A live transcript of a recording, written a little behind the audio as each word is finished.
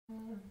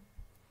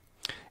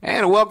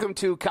And welcome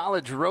to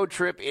College Road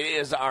Trip. It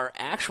is our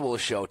actual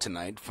show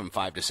tonight from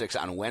 5 to 6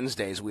 on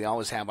Wednesdays. We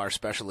always have our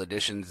special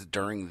editions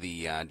during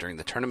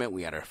the tournament.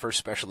 We had our first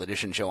special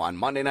edition show on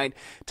Monday night.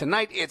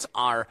 Tonight it's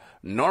our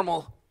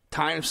normal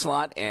time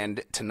slot,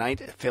 and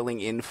tonight filling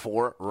in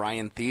for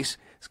Ryan Thies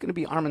is going to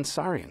be Armen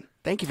Saryen.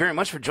 Thank you very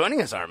much for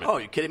joining us, Armen. Oh,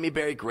 you're kidding me,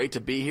 Barry? Great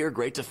to be here.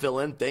 Great to fill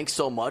in. Thanks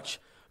so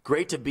much.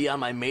 Great to be on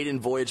my maiden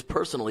voyage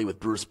personally with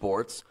Brew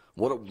Sports.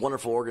 What a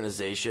wonderful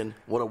organization.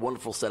 What a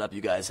wonderful setup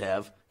you guys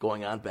have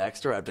going on,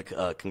 Baxter. I have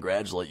to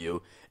congratulate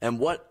you. And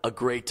what a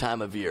great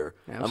time of year.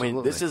 Absolutely. I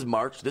mean, this is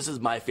March. This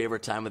is my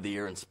favorite time of the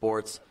year in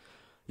sports.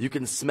 You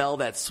can smell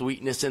that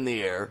sweetness in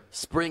the air.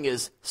 Spring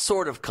is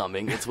sort of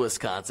coming. It's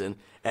Wisconsin.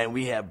 And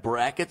we have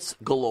brackets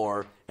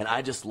galore, and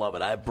I just love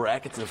it. I have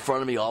brackets in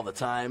front of me all the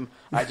time.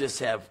 I just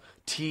have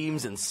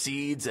teams and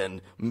seeds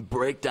and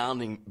breaking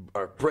down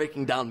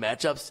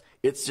matchups.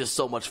 It's just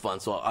so much fun,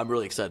 so I'm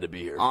really excited to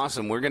be here.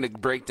 Awesome. We're going to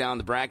break down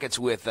the brackets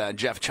with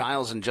Geoff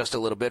Chiles in just a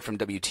little bit from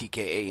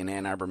WTKA in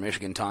Ann Arbor,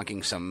 Michigan,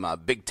 talking some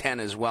Big Ten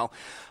as well.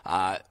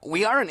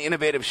 We are an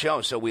innovative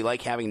show, so we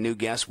like having new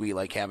guests. We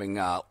like having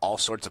all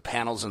sorts of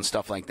panels and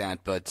stuff like that.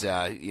 But,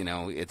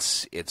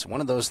 it's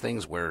one of those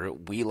things where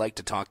we like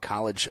to talk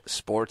college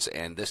sports,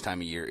 and this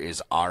time of year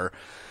is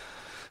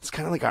it's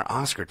kind of like our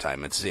Oscar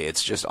time.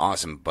 It's just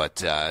awesome.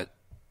 But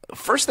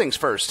first things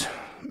first,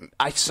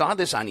 I saw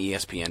this on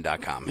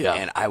ESPN.com,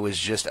 and I was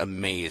just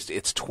amazed.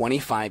 It's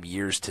 25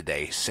 years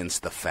today since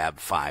the Fab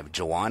Five: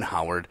 Juwan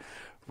Howard,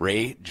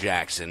 Ray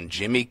Jackson,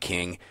 Jimmy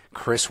King,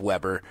 Chris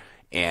Webber,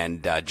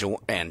 and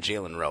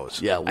Jalen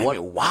Rose. Yeah,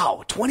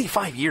 wow,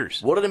 25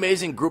 years. What an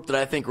amazing group that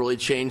I think really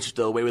changed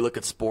the way we look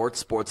at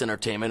sports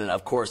entertainment, and,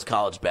 of course,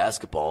 college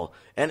basketball.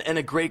 And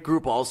a great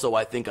group also,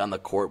 I think, on the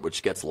court,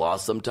 which gets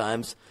lost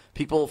sometimes.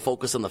 People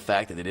focus on the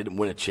fact that they didn't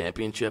win a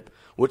championship,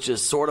 which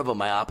is sort of a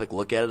myopic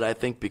look at it, I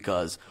think,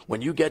 because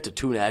when you get to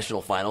 2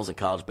 national finals in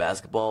college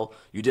basketball,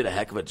 you did a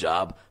heck of a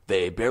job.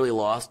 They barely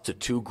lost to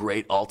 2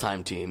 great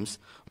all-time teams.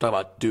 I'm talking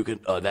about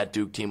Duke. That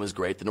Duke team was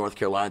great. The North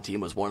Carolina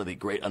team was one of the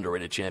great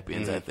underrated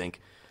champions, I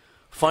think.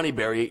 Funny,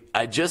 Barry,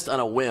 I just on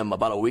a whim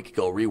about a week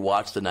ago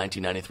rewatched the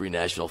 1993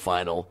 national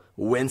final.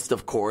 Winced,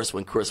 of course,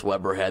 when Chris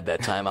Webber had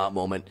that timeout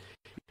moment.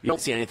 You don't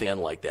see anything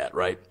like that,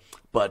 right?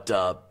 But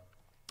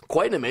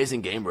quite an amazing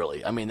game,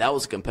 really. I mean, that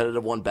was a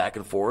competitive one, back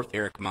and forth.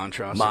 Eric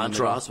Montross.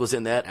 Montross was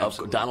in that.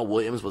 Donald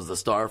Williams was the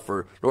star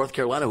for North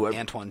Carolina.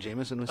 Antoine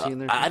Jameson was he in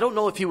there? I don't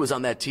know if he was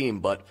on that team,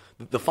 but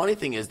the funny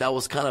thing is that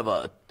was kind of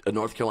a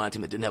North Carolina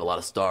team that didn't have a lot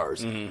of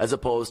stars, as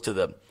opposed to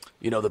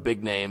the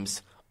big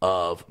names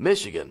of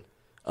Michigan.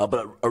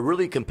 But a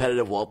really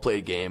competitive,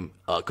 well-played game.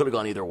 Could have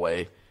gone either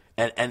way.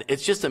 And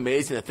it's just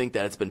amazing to think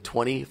that it's been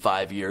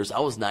 25 years.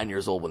 I was 9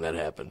 years old when that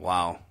happened.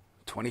 Wow.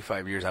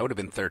 25 years. I would have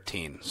been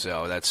 13.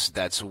 So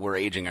that's we're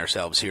aging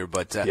ourselves here.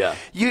 But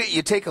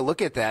you take a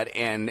look at that,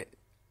 and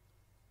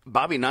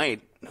Bobby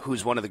Knight,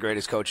 who's one of the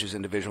greatest coaches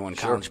in Division I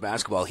college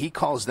basketball, he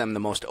calls them the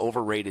most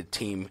overrated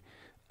team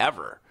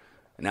ever.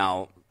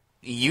 Now,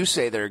 you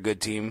say they're a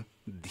good team.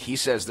 He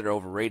says they're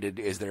overrated.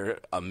 Is there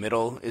a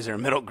middle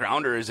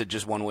ground, or is it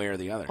just one way or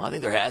the other? Well, I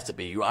think there has to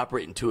be. You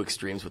operate in 2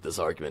 extremes with this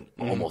argument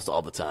almost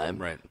all the time.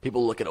 Right.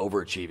 People look at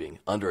overachieving,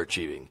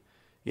 underachieving.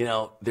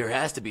 There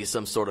has to be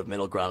some sort of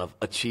middle ground of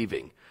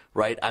achieving,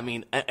 right? I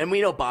mean, and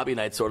we know Bobby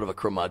Knight's sort of a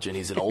curmudgeon.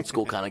 He's an old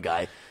school kind of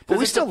guy. But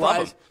we still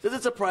love him. Does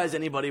it surprise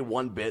anybody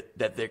one bit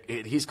that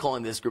he's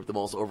calling this group the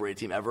most overrated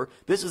team ever?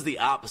 This is the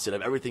opposite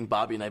of everything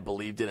Bobby Knight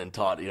believed in and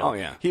taught. Oh,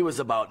 yeah. He was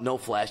about no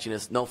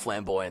flashiness, no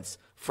flamboyance.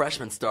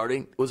 Freshman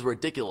starting was a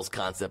ridiculous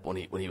concept when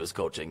he was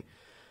coaching.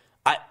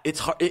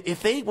 It's hard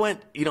if they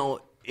went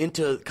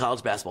into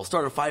college basketball,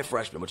 started 5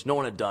 freshmen, which no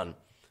one had done,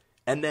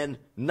 and then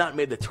not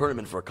made the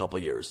tournament for a couple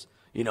of years.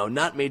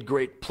 Not made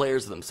great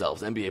players of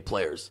themselves, NBA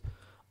players.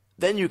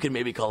 Then you can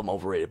maybe call them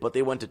overrated. But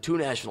they went to 2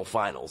 national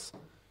finals.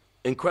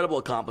 Incredible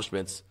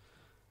accomplishments.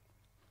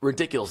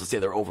 Ridiculous to say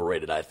they're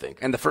overrated, I think.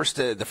 And the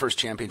first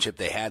championship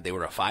they had, they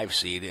were a 5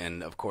 seed.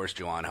 And, of course,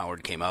 Juwan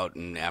Howard came out,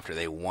 and after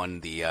they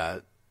won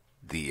the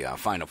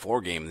Final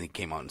Four game, he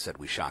came out and said,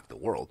 "We shocked the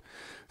world."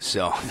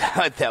 So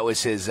that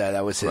was his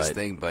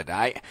thing. But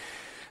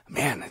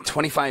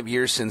 25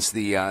 years since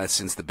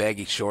the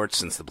baggy shorts,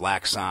 since the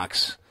black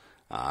socks.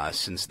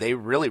 Since they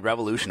really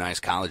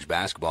revolutionized college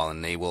basketball,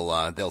 and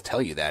they'll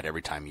tell you that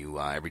every time you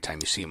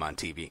see them on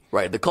TV.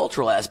 Right. The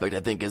cultural aspect, I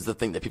think, is the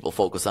thing that people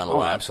focus on a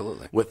lot.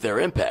 Absolutely. With their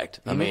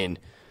impact. I mean,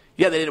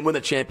 they didn't win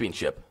the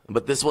championship,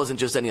 but this wasn't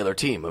just any other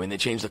team. I mean, they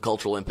changed the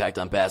cultural impact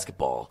on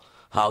basketball,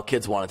 how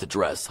kids wanted to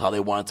dress, how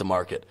they wanted to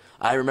market.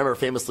 I remember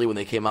famously when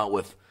they came out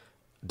with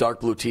dark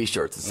blue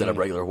T-shirts instead of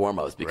regular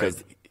warm-ups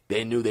because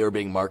they knew they were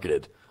being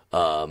marketed.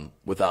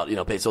 Without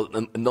pay. So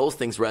and those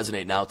things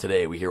resonate now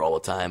today. We hear all the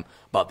time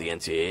about the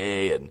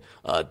NCAA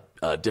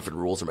and different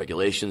rules and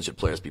regulations. Should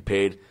players be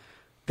paid?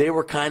 They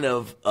were kind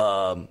of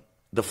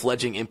the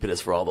fledgling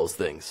impetus for all those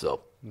things.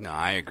 So no,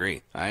 I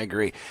agree.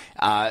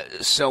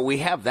 So we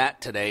have that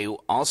today.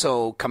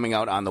 Also coming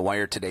out on the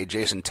wire today,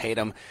 Jason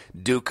Tatum,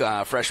 Duke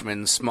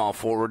freshman small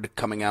forward,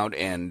 coming out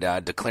and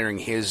declaring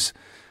his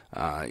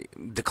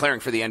declaring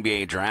for the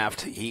NBA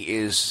draft. He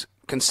is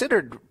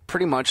considered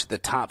pretty much the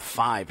top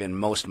 5 in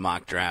most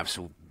mock drafts.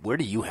 Where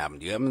do you have him?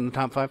 Do you have him in the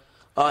top 5?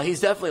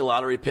 He's definitely a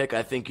lottery pick.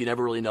 I think you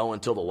never really know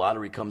until the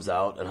lottery comes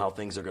out and how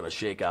things are going to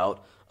shake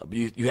out.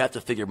 You have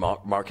to figure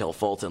Markelle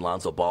Fultz and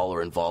Lonzo Ball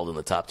are involved in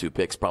the top 2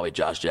 picks, probably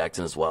Josh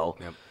Jackson as well.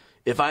 Yep.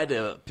 If I had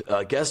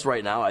to guess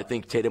right now, I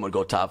think Tatum would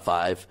go top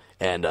 5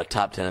 and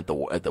top 10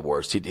 at the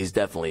worst. He's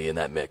definitely in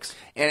that mix.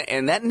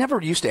 And that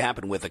never used to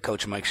happen with a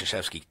Coach Mike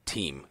Krzyzewski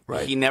team.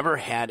 Right. He never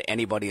had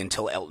anybody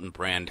until Elton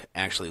Brand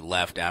actually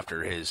left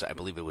after I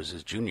believe it was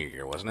his junior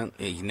year, wasn't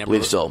it? He never,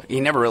 believe so. He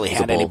never really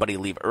had anybody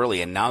leave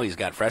early, and now he's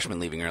got freshmen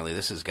leaving early.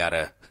 This has got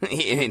to,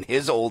 in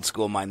his old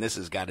school mind, this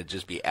has got to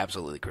just be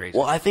absolutely crazy.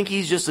 Well, I think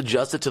he's just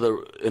adjusted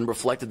and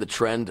reflected the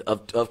trend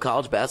of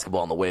college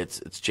basketball and the way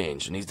it's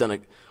changed. And he's done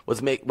it.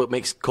 What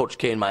makes Coach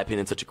K, in my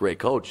opinion, such a great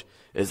coach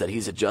is that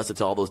he's adjusted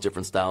to all those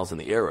different styles and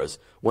the eras.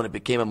 When it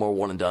became a more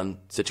one-and-done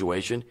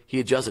situation, he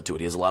adjusted to it.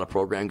 He has a lot of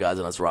program guys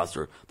on his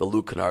roster, the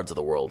Luke Kennards of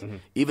the world. Mm-hmm.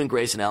 Even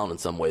Grayson Allen, in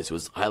some ways, who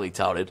was highly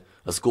touted,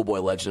 a schoolboy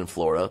legend in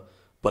Florida,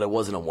 but it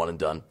wasn't a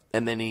one-and-done.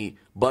 And then he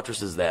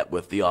buttresses that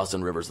with the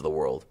Austin Rivers of the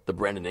world, the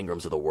Brandon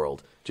Ingrams of the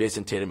world,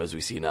 Jason Tatum, as we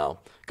see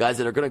now. Guys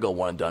that are going to go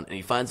one-and-done, and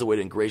he finds a way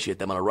to ingratiate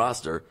them on a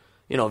roster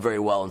very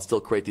well and still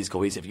create these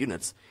cohesive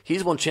units.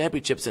 He's won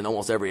championships in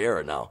almost every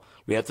era now.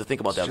 We have to think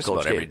about that with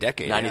Coach K. Every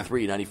decade,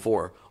 93,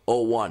 94,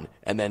 01,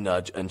 and then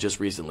and just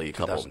recently a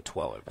couple.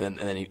 2012. And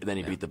then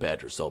he beat the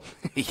Badgers. So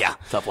yeah,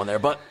 tough one there.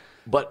 But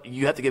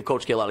you have to give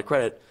Coach K a lot of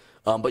credit.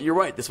 But you're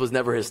right. This was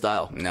never his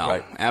style. No,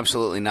 right?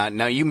 Absolutely not.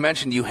 Now, you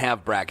mentioned you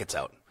have brackets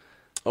out.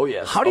 Oh,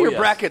 yes. How do your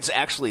brackets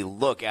actually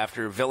look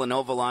after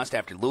Villanova lost,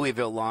 after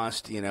Louisville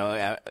lost,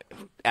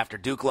 after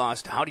Duke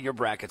lost? How do your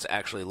brackets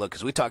actually look?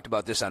 Because we talked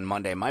about this on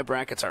Monday. My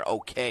brackets are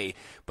okay,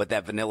 but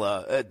that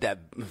Villanova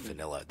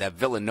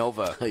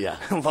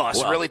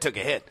loss really took a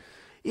hit.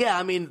 Yeah,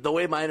 I mean, the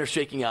way mine are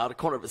shaking out,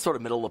 sort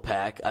of middle of the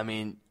pack. I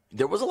mean,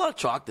 there was a lot of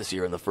chalk this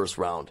year in the first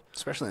round.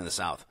 Especially in the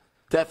South.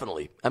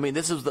 Definitely. I mean,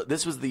 this was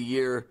the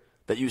year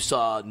that you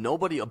saw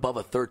nobody above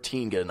a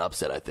 13 get an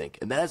upset, I think.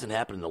 And that hasn't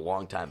happened in a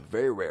long time.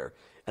 Very rare.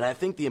 And I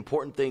think the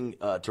important thing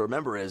to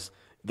remember is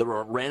the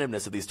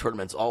randomness of these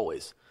tournaments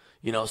always.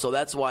 So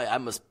that's why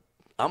I'm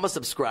a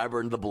subscriber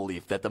in the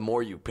belief that the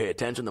more you pay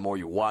attention, the more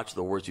you watch,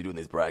 the worse you do in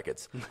these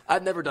brackets.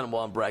 I've never done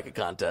well in bracket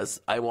contests.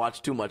 I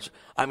watch too much.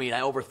 I mean,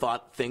 I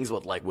overthought things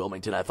with like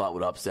Wilmington I thought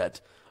would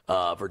upset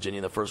Virginia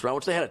in the first round,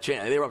 which they had a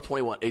chance. They were up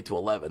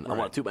 8-11. Right. I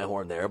want to toot my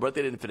horn there, but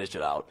they didn't finish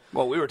it out.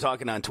 Well, we were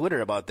talking on Twitter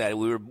about that.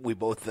 We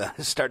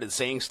both started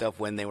saying stuff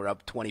when they were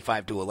up 25-11,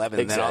 exactly.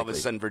 And then all of a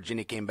sudden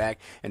Virginia came back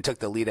and took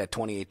the lead at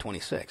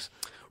 28-26.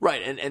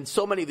 Right, and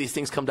so many of these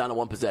things come down to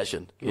one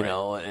possession,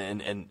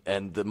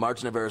 and the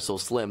margin of error is so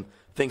slim,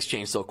 things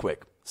change so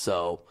quick.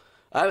 So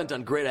I haven't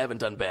done great, I haven't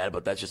done bad,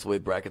 but that's just the way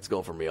brackets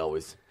go for me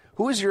always.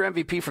 Who is your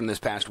MVP from this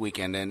past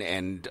weekend?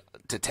 And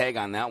to tag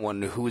on that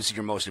one, who is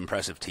your most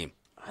impressive team?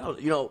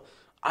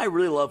 I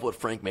really love what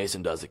Frank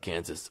Mason does at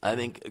Kansas. I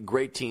think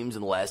great teams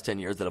in the last 10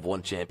 years that have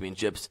won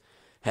championships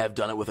have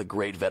done it with a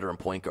great veteran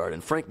point guard.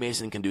 And Frank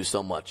Mason can do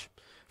so much.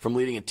 From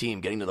leading a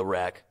team, getting to the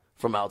rack,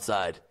 from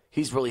outside.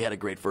 He's really had a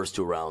great first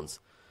 2 rounds.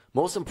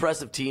 Most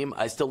impressive team,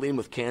 I still lean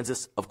with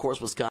Kansas. Of course,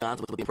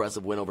 Wisconsin with the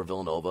impressive win over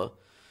Villanova,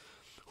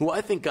 who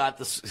I think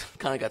got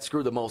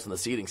screwed the most in the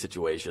seeding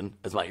situation,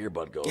 as my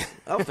earbud goes.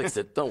 I'll fix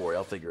it. Don't worry.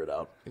 I'll figure it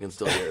out. I can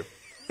still hear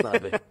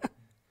it.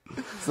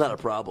 It's not a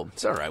problem.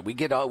 It's all right. We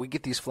get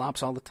these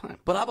flops all the time.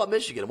 But how about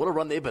Michigan? What a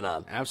run they've been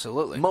on.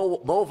 Absolutely.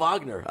 Mo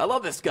Wagner. I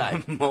love this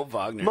guy. Mo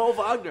Wagner. Mo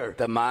Wagner.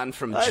 The man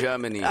from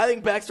Germany. I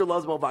think Baxter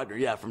loves Mo Wagner.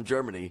 Yeah, from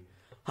Germany.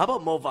 How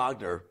about Mo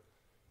Wagner?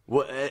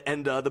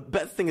 And the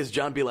best thing is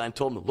John Beilein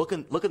told him, look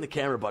in the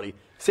camera, buddy.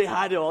 Say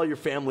hi to all your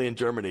family in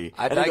Germany.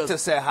 I'd like to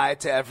say hi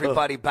to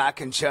everybody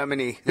back in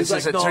Germany. This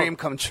is a dream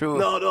come true.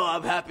 No,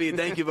 I'm happy.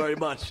 Thank you very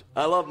much.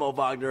 I love Mo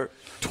Wagner.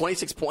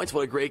 26 points.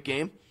 What a great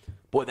game.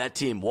 Boy, that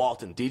team,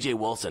 Walton, DJ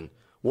Wilson,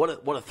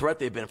 what a threat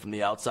they've been from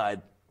the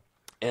outside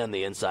and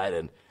the inside.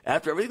 And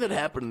after everything that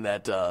happened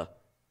in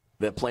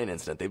that plane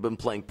incident, they've been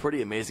playing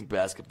pretty amazing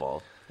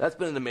basketball. That's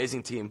been an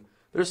amazing team.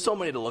 There's so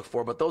many to look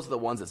for, but those are the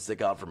ones that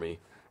stick out for me.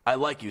 I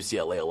like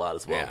UCLA a lot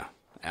as well. Yeah,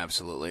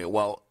 absolutely.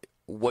 Well,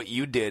 what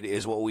you did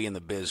is what we in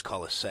the biz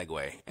call a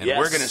segue. And yes.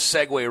 We're going to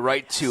segue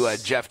right to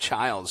Geoff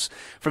Chiles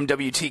from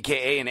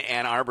WTKA in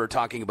Ann Arbor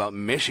talking about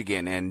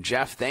Michigan. And,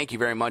 Geoff, thank you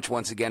very much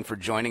once again for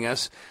joining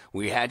us.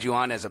 We had you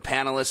on as a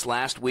panelist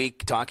last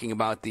week talking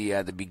about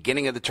the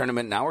beginning of the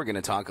tournament. Now we're going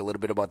to talk a little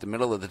bit about the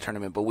middle of the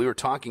tournament. But we were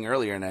talking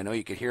earlier, and I know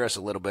you could hear us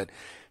a little bit.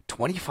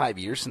 25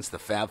 years since the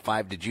Fab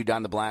Five. Did you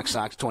don the Black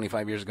Sox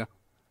 25 years ago?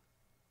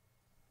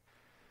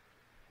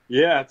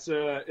 Yeah, it's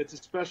a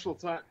special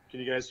time. Can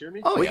you guys hear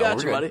me? Oh, we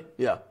got you, buddy.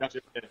 Yeah. Gotcha.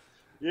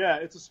 Yeah,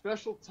 it's a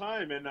special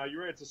time, and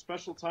you're right. It's a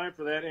special time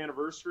for that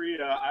anniversary.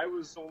 I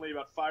was only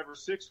about 5 or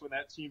 6 when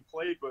that team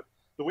played, but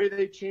the way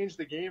they changed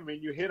the game, I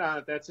mean, you hit on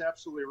it. That's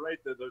absolutely right.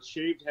 The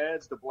shaved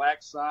heads, the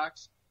black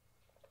socks.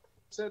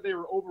 Said they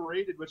were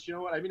overrated, but you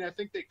know what? I mean, I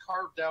think they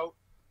carved out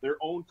their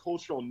own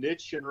cultural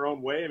niche in their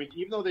own way. I mean,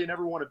 even though they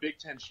never won a Big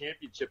Ten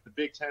championship, the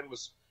Big Ten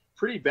was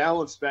pretty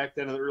balanced back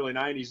then in the early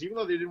 90s. Even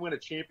though they didn't win a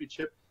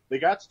championship, they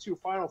got to 2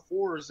 Final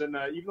Fours, and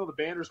even though the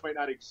banners might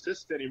not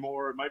exist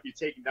anymore, it might be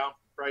taken down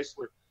from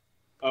Chrysler,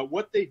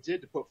 what they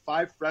did to put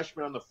 5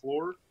 freshmen on the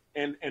floor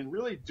and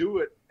really do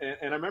it, and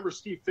I remember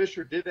Steve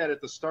Fisher did that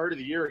at the start of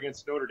the year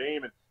against Notre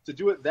Dame, and to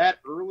do it that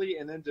early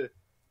and then to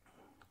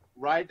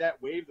ride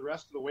that wave the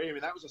rest of the way, I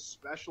mean, that was a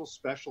special,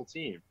 special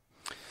team.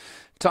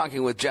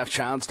 Talking with Geoff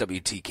Chiles,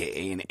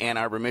 WTKA in Ann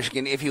Arbor,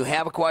 Michigan. If you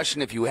have a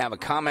question, if you have a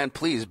comment,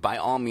 please, by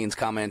all means,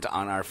 comment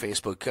on our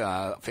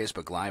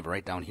Facebook Live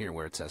right down here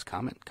where it says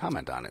comment.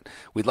 Comment on it.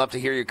 We'd love to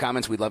hear your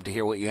comments. We'd love to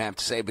hear what you have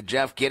to say. But,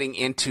 Geoff, getting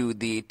into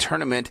the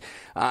tournament,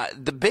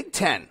 the Big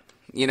Ten,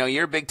 you know,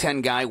 you're a Big Ten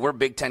guy. We're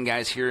Big Ten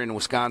guys here in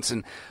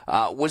Wisconsin.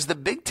 Was the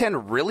Big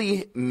Ten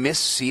really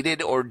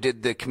misseeded, or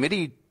did the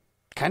committee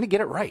kind of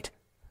get it right?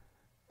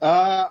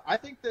 I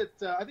think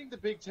the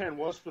Big Ten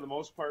was for the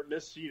most part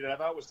misseeded. I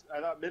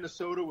thought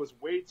Minnesota was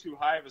way too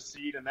high of a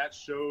seed, and that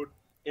showed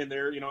in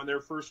their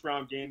first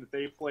round game that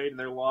they played, and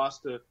their loss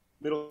to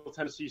Middle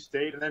Tennessee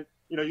State. And then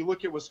you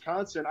look at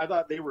Wisconsin. I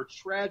thought they were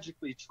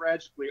tragically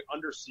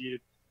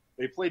underseeded.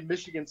 They played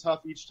Michigan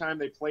tough each time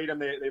they played them.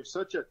 They have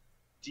such a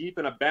deep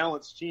and a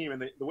balanced team,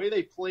 and the way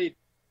they played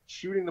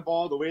shooting the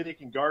ball, the way they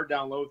can guard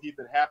down low with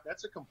Ethan Happ,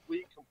 that's a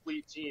complete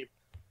team.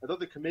 I thought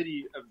the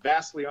committee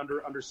vastly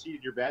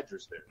underseeded your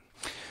Badgers there.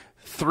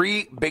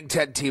 3 Big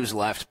Ten teams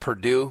left,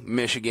 Purdue,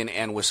 Michigan,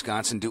 and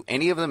Wisconsin. Do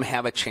any of them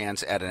have a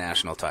chance at a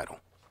national title?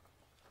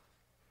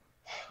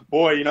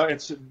 Boy,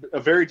 it's a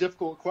very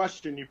difficult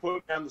question. You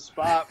put me on the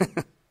spot.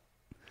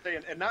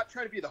 And not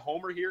trying to be the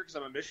homer here because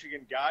I'm a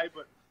Michigan guy,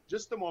 but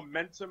just the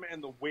momentum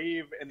and the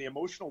wave and the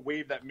emotional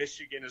wave that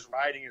Michigan is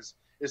riding is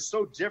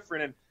so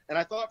different. And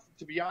I thought,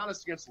 to be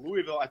honest, against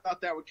Louisville, I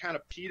thought that would kind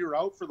of peter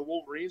out for the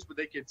Wolverines, but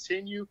they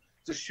continue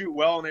to shoot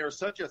well, and they were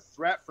such a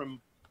threat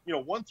from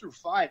 1 through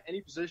 5,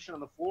 any position on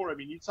the floor. I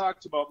mean, you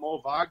talked about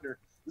Mo Wagner.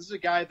 This is a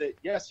guy that,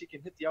 yes, he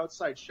can hit the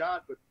outside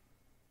shot, but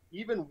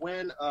even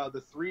when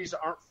the threes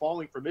aren't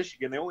falling for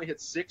Michigan, they only hit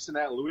 6 in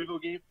that Louisville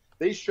game.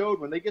 They showed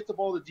when they get the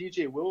ball to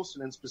DJ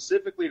Wilson and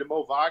specifically to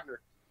Mo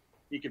Wagner,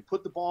 he can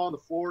put the ball on the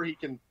floor, he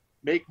can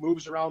make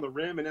moves around the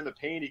rim and in the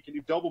paint, he can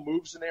do double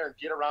moves in there and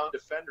get around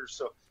defenders.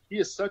 So he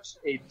is such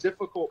a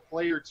difficult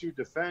player to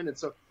defend. And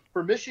so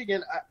for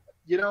Michigan,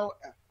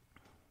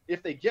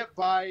 if they get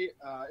by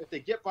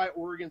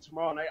Oregon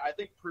tomorrow night, I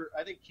think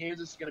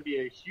Kansas is going to be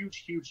a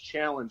huge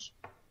challenge.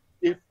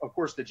 If, of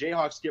course, the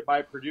Jayhawks get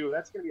by Purdue,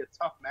 that's going to be a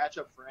tough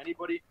matchup for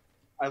anybody.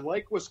 I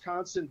like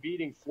Wisconsin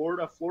beating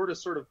Florida. Florida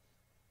sort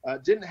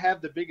of didn't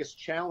have the biggest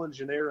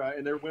challenge in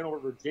their win over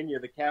Virginia.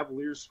 The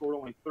Cavaliers scored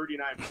only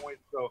 39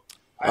 points. So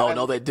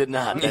no, they did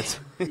not. That's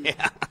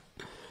yeah.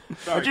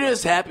 Aren't you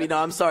just happy? No,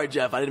 I'm sorry,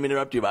 Geoff. I didn't mean to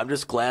interrupt you, but I'm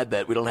just glad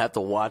that we don't have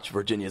to watch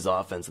Virginia's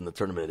offense in the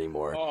tournament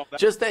anymore.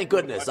 Just thank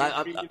goodness.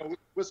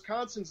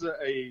 Wisconsin's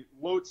a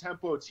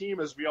low-tempo team,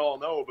 as we all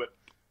know, but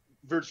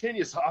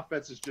Virginia's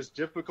offense is just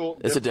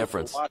difficult. It's a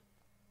difference.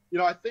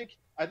 I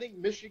think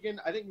Michigan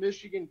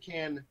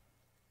can.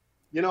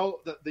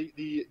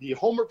 The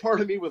homer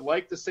part of me would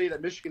like to say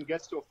that Michigan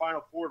gets to a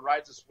Final Four and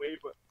rides this wave,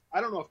 but I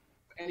don't know if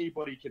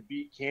anybody can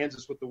beat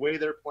Kansas with the way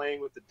they're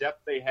playing, with the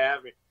depth they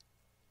have.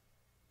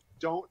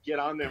 Don't get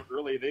on them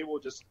early. They will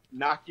just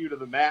knock you to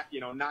the mat,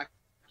 knock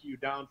you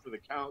down for the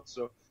count.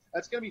 So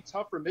that's going to be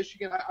tough for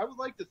Michigan. I would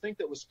like to think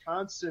that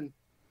Wisconsin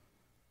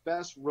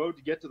best road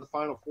to get to the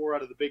Final Four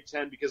out of the Big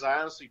Ten, because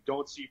I honestly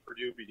don't see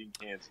Purdue beating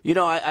Kansas.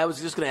 I was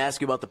just going to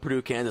ask you about the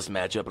Purdue-Kansas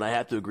matchup, and I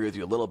have to agree with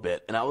you a little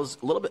bit. And I was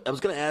going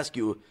to ask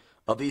you,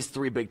 of these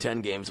 3 Big Ten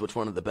games, which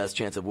one had the best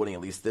chance of winning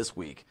at least this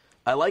week?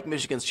 I like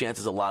Michigan's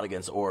chances a lot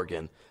against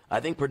Oregon.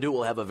 I think Purdue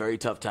will have a very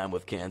tough time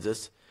with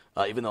Kansas.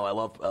 Even though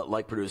I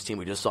like Purdue's team,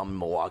 we just saw them in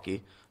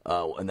Milwaukee,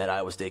 and that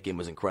Iowa State game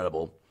was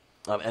incredible.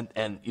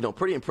 And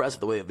pretty impressive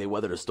the way that they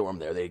weathered a storm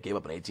there. They gave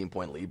up an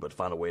 18-point lead, but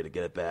found a way to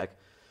get it back.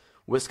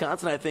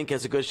 Wisconsin, I think,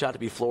 has a good shot to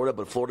beat Florida,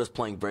 but Florida's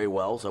playing very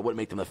well, so I wouldn't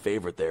make them the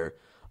favorite there.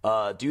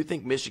 Do you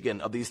think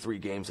Michigan, of these 3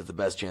 games, has the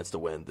best chance to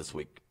win this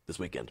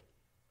weekend?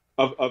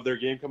 Of their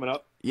game coming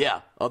up?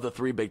 Yeah, of the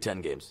 3 Big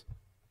Ten games.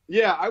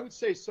 Yeah, I would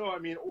say so. I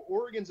mean,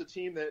 Oregon's a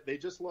team that they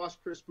just lost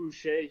Chris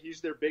Boucher. He's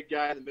their big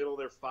guy in the middle of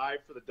their 5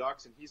 for the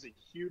Ducks, and he's a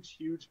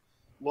huge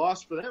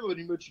loss for them.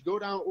 But you go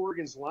down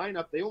Oregon's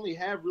lineup, they only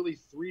have really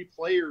 3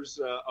 players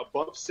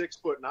above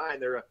 6'9".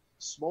 They're a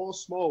small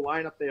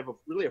lineup. They have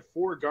really a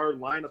 4-guard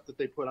lineup that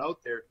they put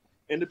out there.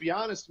 And to be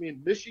honest,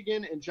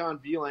 Michigan and John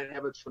Beilein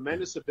have a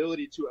tremendous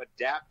ability to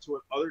adapt to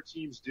what other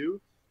teams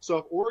do. So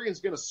if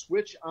Oregon's going to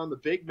switch on the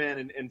big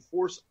men and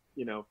force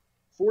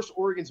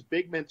Oregon's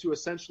big men to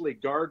essentially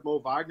guard Mo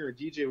Wagner and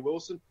DJ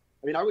Wilson,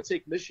 I would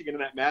take Michigan in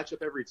that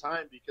matchup every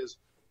time, because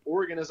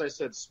Oregon, as I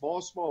said,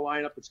 small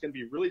lineup. It's going to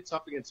be really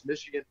tough against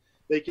Michigan.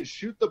 They can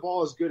shoot the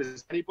ball as good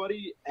as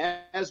anybody.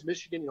 As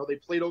Michigan, they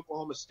played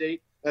Oklahoma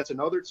State. That's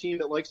another team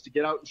that likes to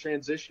get out and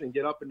transition and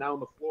get up and down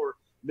the floor.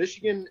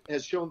 Michigan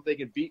has shown that they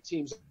can beat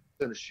teams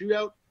in a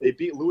shootout. They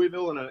beat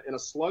Louisville in a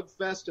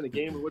slugfest in a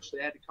game in which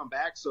they had to come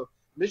back. So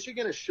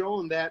Michigan has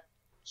shown that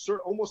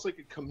sort of almost like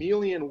a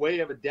chameleon way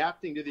of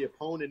adapting to the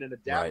opponent and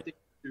adapting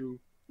to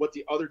what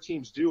the other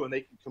teams do, and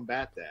they can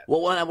combat that.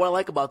 Well, what I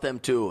like about them,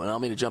 too, and I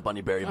don't mean to jump on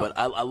you, Barry, but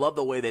I love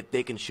the way that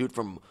they can shoot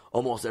from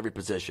almost every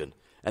position.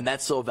 And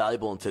that's so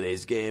valuable in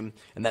today's game,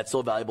 and that's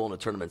so valuable in a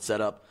tournament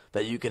setup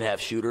that you can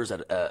have shooters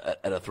at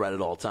a threat at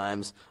all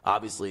times.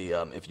 Obviously,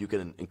 if you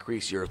can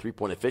increase your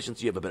three-point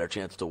efficiency, you have a better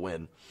chance to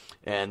win.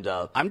 And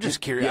I'm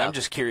just curious. Yeah. I'm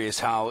just curious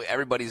how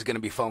everybody's going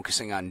to be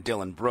focusing on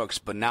Dylan Brooks,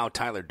 but now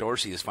Tyler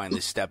Dorsey has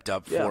finally stepped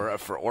up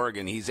for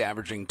Oregon. He's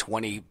averaging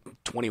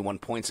 21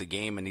 points a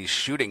game, and he's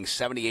shooting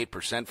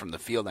 78% from the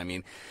field. I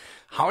mean,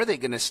 how are they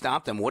going to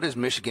stop them? What does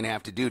Michigan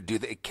have to do?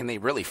 Can they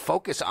really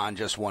focus on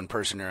just one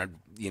person, or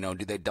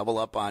do they double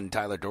up on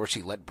Tyler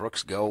Dorsey, let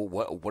Brooks go?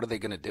 What are they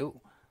going to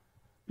do?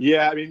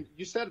 Yeah, I mean,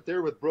 you said it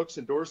there with Brooks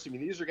and Dorsey. I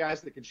mean, these are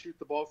guys that can shoot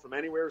the ball from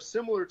anywhere,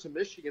 similar to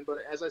Michigan. But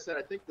as I said,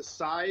 I think the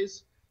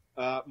size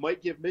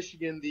might give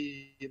Michigan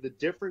the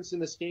difference in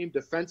this game.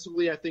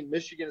 Defensively, I think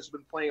Michigan has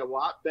been playing a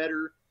lot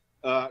better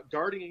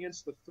guarding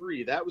against the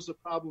three. That was a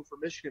problem for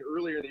Michigan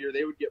earlier in the year.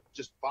 They would get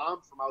just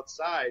bombed from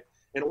outside.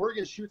 And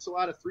Oregon shoots a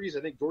lot of threes.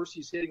 I think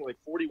Dorsey's hitting like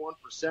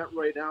 41%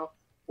 right now.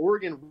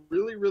 Oregon,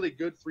 really, really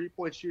good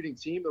three-point shooting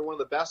team. They're one of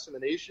the best in the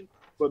nation.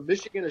 But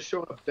Michigan has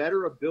shown a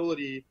better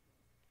ability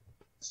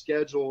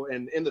schedule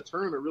and in the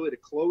tournament really to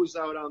close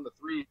out on the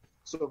three.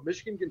 So if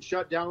Michigan can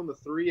shut down the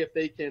three, if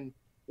they can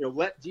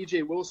let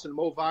DJ Wilson,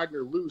 Mo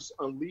Wagner loose,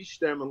 unleash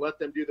them and let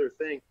them do their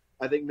thing,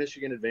 I think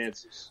Michigan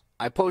advances.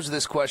 I posed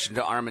this question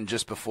to Armen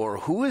just before.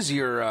 Who is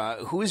your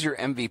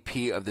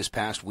MVP of this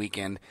past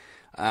weekend?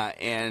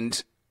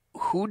 And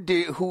who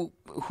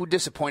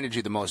disappointed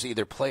you the most,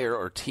 either player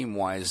or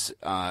team-wise,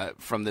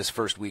 from this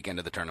first weekend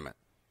of the tournament?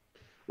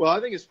 Well, I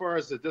think as far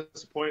as the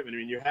disappointment, I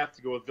mean, you have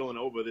to go with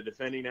Villanova, the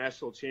defending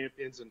national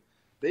champions, and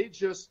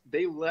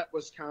they let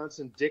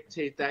Wisconsin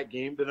dictate that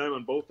game to them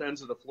on both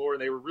ends of the floor,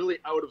 and they were really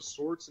out of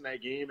sorts in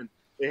that game, and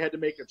they had to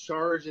make a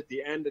charge at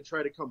the end to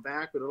try to come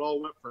back, but it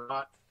all went for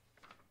naught.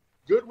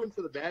 Good win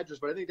for the Badgers,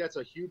 but I think that's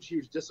a huge,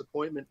 huge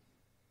disappointment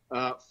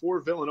for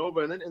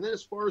Villanova. And then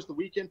as far as the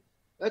weekend,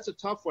 that's a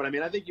tough one. I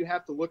mean, I think you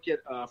have to look at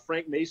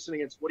Frank Mason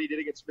against what he did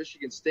against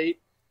Michigan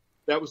State.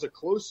 That was a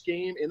close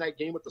game in that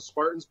game with the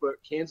Spartans, but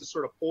Kansas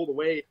sort of pulled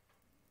away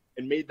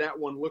and made that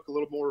one look a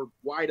little more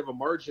wide of a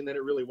margin than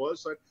it really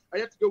was. So I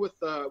have to go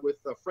with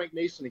Frank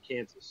Mason in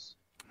Kansas.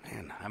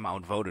 Man, I'm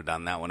outvoted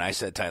on that one. I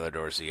said Tyler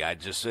Dorsey. I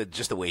just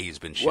the way he's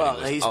been shooting.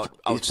 Well, he's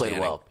played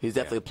well. He's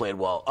definitely played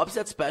well.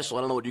 Upset special.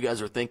 I don't know what you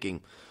guys are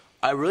thinking.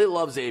 I really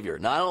love Xavier.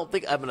 Now, I don't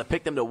think I'm going to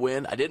pick them to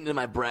win. I didn't in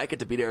my bracket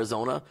to beat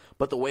Arizona,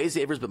 but the way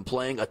Xavier's been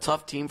playing, a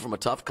tough team from a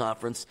tough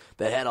conference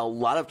that had a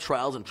lot of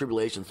trials and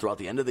tribulations throughout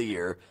the end of the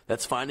year,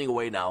 that's finding a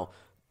way now.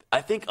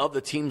 I think of the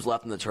teams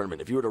left in the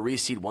tournament, if you were to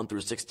reseed 1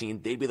 through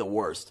 16, they'd be the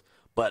worst.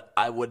 But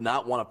I would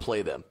not want to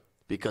play them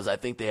because I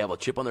think they have a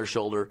chip on their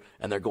shoulder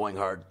and they're going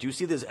hard. Do you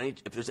see if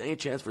there's any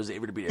chance for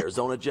Xavier to beat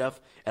Arizona,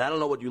 Jeff? And I don't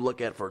know what you look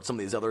at for some of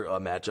these other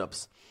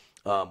matchups.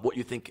 What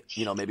you think,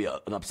 maybe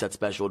an upset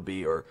special would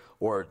be, or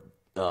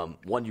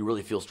one you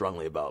really feel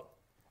strongly about?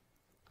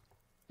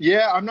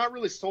 Yeah, I'm not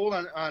really sold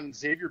on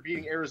Xavier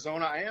beating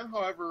Arizona. I am,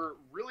 however,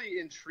 really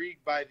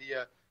intrigued by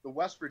the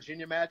West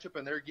Virginia matchup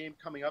and their game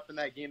coming up in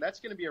that game. That's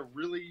going to be a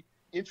really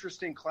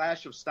interesting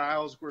clash of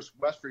styles. Of course,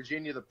 West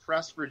Virginia, the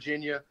Press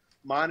Virginia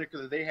moniker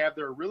that they have.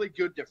 They're a really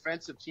good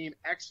defensive team,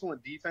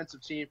 excellent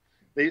defensive team.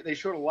 They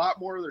showed a lot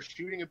more of their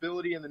shooting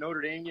ability in the Notre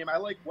Dame game. I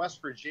like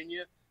West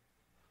Virginia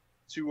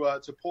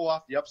to pull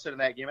off the upset in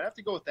that game. I have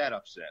to go with that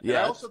upset. Yeah,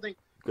 and I also think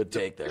good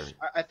take there.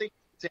 I think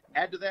to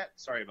add to that,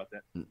 sorry about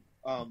that.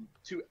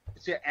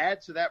 To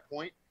add to that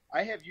point,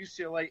 I have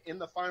UCLA in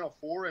the Final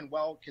Four, and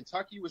while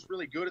Kentucky was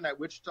really good in that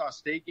Wichita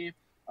State game,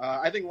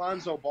 I think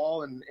Lonzo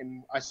Ball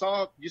and I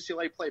saw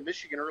UCLA play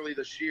Michigan early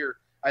this year.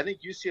 I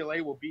think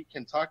UCLA will beat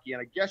Kentucky,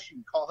 and I guess you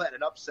can call that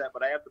an upset,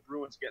 but I have the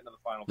Bruins getting to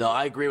the Final Four. No,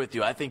 I agree with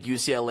you. I think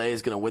UCLA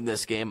is going to win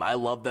this game. I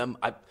love them.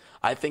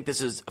 I think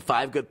this is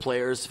 5 good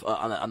players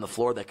on the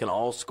floor that can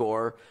all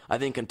score. I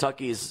think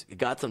Kentucky's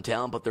got some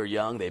talent, but they're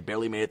young. They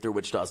barely made it through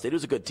Wichita State. It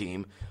was a good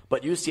team.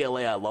 But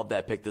UCLA, I love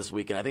that pick this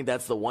week, and I think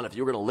that's the one. If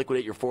you were going to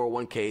liquidate your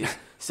 401ks,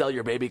 sell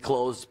your baby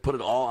clothes, put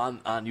it all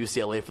on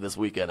UCLA for this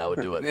weekend, I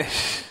would do it.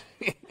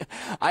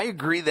 I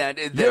agree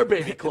that your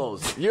baby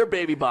clothes, your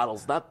baby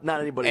bottles, not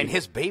anybody, and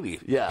his baby.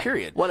 Yeah,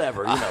 period.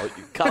 Whatever,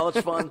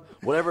 college fun,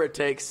 whatever it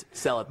takes,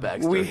 sell it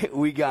back.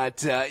 We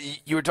got.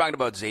 You were talking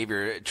about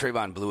Xavier.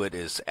 Trayvon Blewett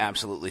is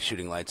absolutely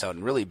shooting lights out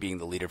and really being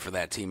the leader for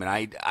that team.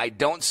 And I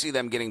don't see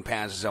them getting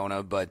past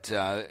Zona, but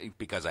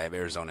because I have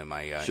Arizona in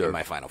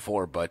my Final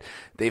Four. But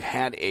they've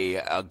had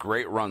a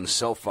great run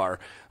so far.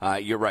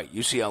 You're right,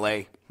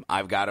 UCLA.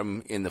 I've got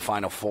them in the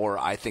Final Four.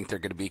 I think they're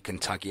going to be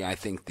Kentucky. I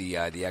think the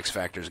X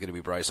factor is going to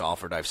be Bryce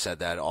Alford. I've said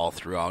that all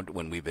throughout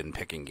when we've been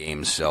picking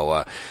games.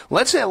 So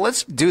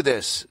let's do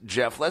this,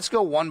 Jeff. Let's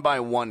go one by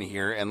one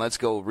here, and let's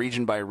go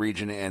region by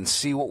region and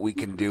see what we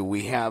can do.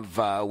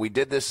 We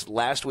did this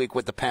last week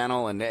with the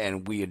panel,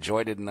 and we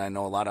enjoyed it, and I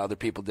know a lot of other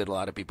people did. A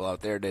lot of people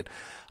out there did.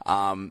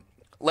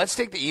 let's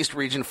take the East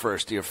region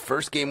first. Your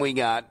first game we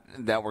got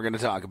that we're going to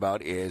talk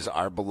about is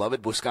our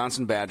beloved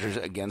Wisconsin Badgers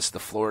against the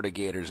Florida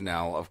Gators.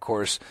 Now, of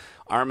course,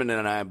 Armen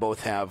and I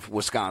both have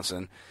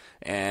Wisconsin.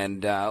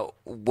 And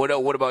what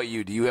about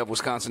you? Do you have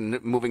Wisconsin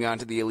moving on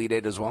to the Elite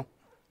Eight as well?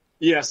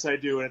 Yes, I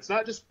do. And it's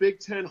not just Big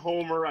Ten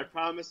homer. I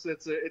promise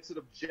it's an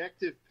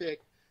objective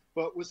pick.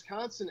 But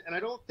Wisconsin, and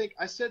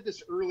I said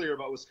this earlier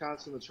about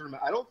Wisconsin in the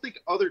tournament, I don't think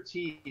other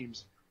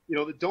teams,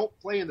 that don't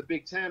play in the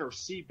Big Ten or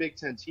see Big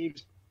Ten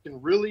teams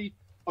can really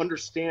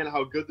understand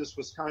how good this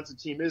Wisconsin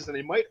team is. And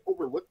they might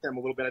overlook them a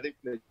little bit, I think,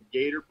 from the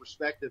Gator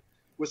perspective.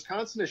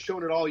 Wisconsin has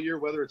shown it all year,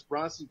 whether it's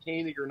Bronson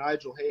Koenig or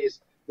Nigel Hayes.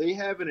 They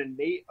have an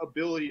innate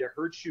ability to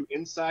hurt you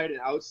inside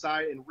and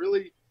outside and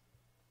really,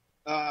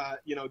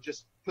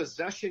 just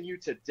possession you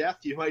to death,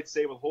 you might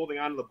say, with holding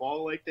on to the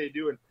ball like they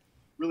do and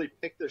really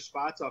pick their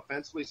spots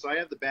offensively. So I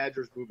have the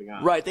Badgers moving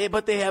on. Right,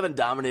 but they haven't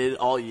dominated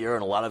all year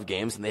in a lot of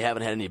games, and they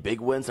haven't had any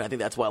big wins, and I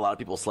think that's why a lot of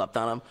people slept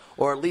on them,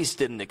 or at least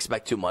didn't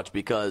expect too much,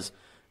 because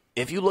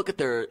if you look at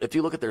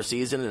their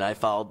season, and I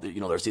followed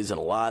their season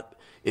a lot,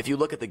 if you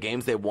look at the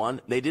games they won,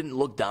 they didn't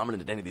look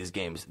dominant in any of these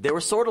games. They were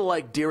sort of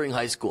like Deering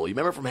High School. You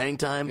remember from Hang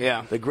Time?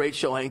 Yeah. The great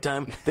show Hang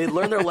Time? They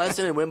learn their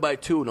lesson and win by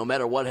 2 no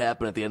matter what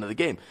happened at the end of the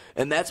game.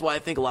 And that's why I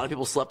think a lot of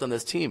people slept on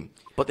this team.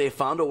 But they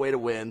found a way to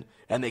win,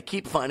 and they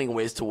keep finding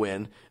ways to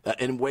win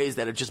in ways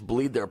that just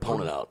bleed their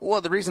opponent out.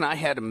 Well, the reason I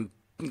had them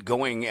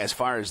going as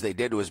far as they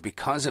did was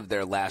because of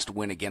their last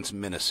win against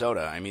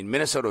Minnesota. I mean,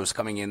 Minnesota was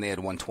coming in. They had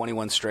won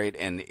 21 straight,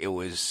 and it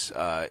was,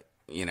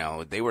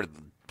 they were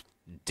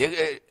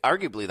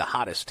arguably the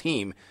hottest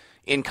team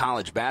in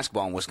college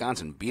basketball, and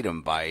Wisconsin beat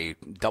them by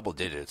double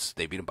digits.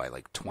 They beat them by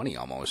like 20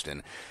 almost,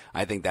 and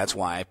I think that's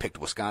why I picked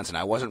Wisconsin.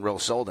 I wasn't real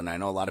sold, and I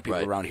know a lot of people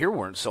around here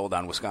weren't sold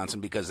on Wisconsin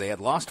because they had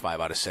lost 5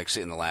 out of 6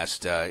 in the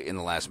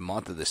last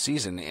month of the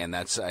season, and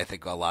that's, I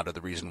think, a lot of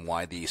the reason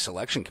why the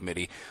selection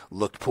committee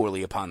looked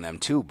poorly upon them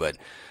too. But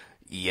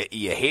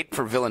you hate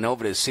for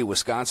Villanova to see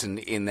Wisconsin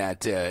in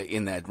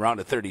that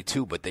round of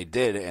 32, but they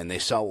did, and they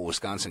saw what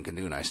Wisconsin can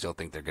do, and I still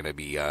think they're going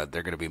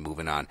to be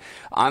moving on.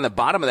 On the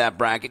bottom of that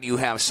bracket, you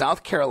have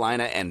South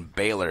Carolina and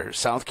Baylor.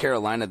 South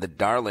Carolina, the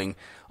darling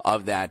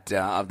of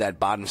that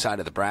bottom side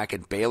of the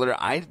bracket. Baylor,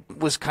 I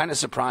was kind of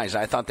surprised.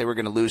 I thought they were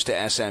going to lose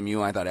to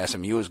SMU. I thought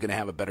SMU was going to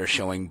have a better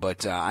showing,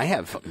 but I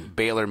have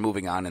Baylor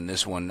moving on in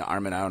this one.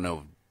 Armen, I don't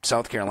know.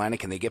 South Carolina,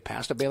 can they get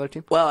past a Baylor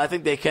team? Well, I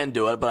think they can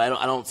do it, but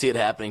I don't see it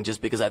happening just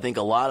because I think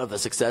a lot of the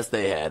success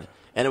they had,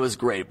 and it was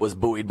great, was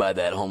buoyed by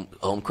that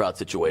home crowd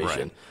situation.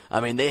 Right. I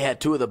mean, they had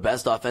 2 of the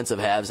best offensive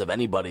halves of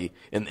anybody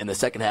in the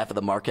second half of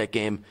the Marquette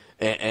game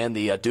and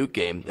the Duke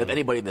game of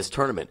anybody in this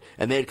tournament.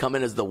 And they had come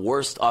in as the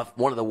worst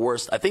offensive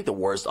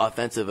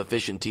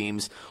efficient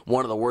teams,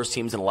 one of the worst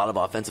teams in a lot of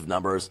offensive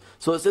numbers.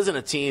 So this isn't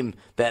a team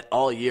that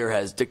all year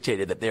has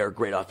dictated that they are a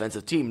great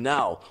offensive team.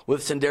 Now,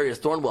 with Sendarius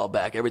Thornwell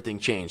back, everything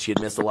changed. He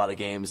had missed a lot of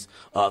games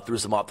through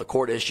some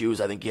off-the-court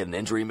issues. I think he had an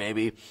injury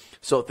maybe.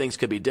 So things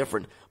could be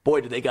different.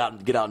 Boy, did they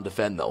get out and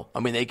defend, though. I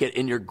mean, they get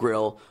in your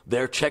grill.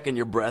 They're checking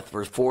your breath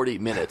for 40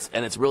 minutes,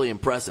 and it's really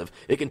impressive.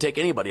 It can take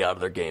anybody out of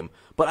their game.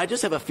 But I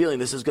just have a feeling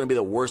this is going to be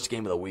the worst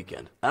game of the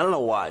weekend. I don't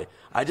know why.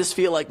 I just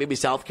feel like maybe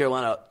South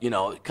Carolina,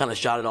 kind of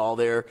shot it all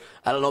there.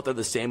 I don't know if they're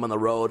the same on the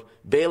road.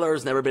 Baylor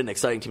has never been an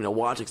exciting team to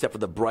watch except for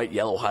the bright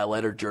yellow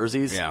highlighter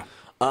jerseys. Yeah.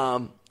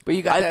 But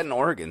you got that in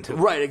Oregon, too.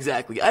 Right,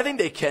 exactly. I think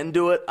they can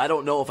do it. I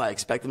don't know if I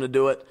expect them to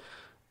do it.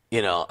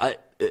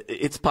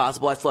 It's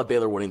possible. I still have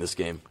Baylor winning this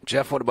game.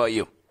 Geoff, what about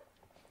you?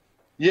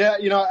 Yeah,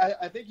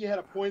 I think you had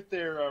a point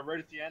there right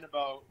at the end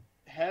about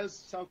has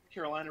South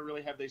Carolina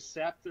really have they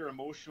sapped their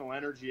emotional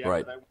energy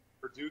after that win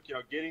for Duke?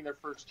 Getting their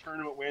first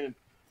tournament win in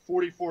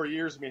 44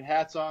 years. I mean,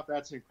 hats off.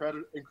 That's an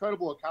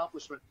incredible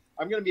accomplishment.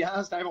 I'm going to be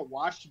honest. I haven't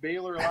watched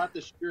Baylor a lot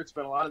this year. It's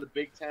been a lot of the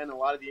Big Ten, a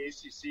lot of the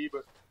ACC,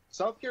 but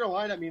South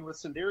Carolina. I mean, with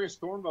Sendarius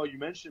Thornwell, you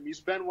mentioned him. He's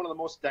been one of the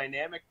most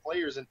dynamic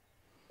players, and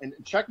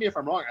check me if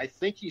I'm wrong. I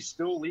think he's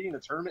still leading the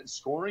tournament in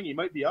scoring. He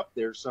might be up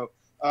there. So,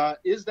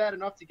 is that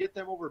enough to get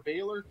them over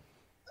Baylor?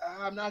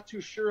 I'm not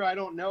too sure. I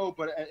don't know.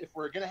 But if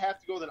we're going to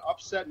have to go with an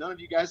upset, none of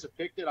you guys have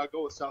picked it. I'll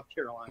go with South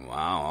Carolina.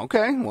 Wow.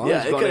 Okay. Well,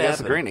 yeah, it could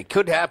happen. It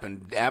could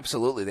happen.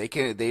 Absolutely.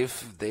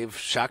 They've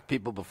shocked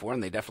people before,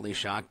 and they definitely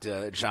shocked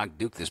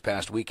Duke this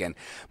past weekend.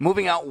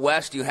 Moving out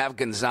west, you have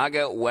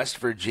Gonzaga, West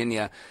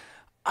Virginia.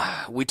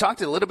 We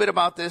talked a little bit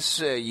about this.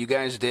 You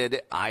guys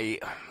did. I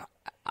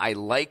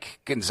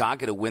like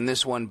Gonzaga to win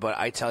this one, but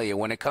I tell you,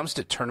 when it comes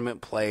to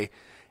tournament play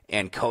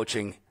and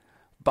coaching,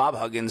 Bob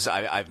Huggins,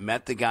 I've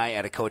met the guy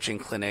at a coaching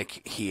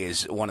clinic. He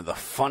is one of the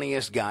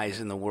funniest guys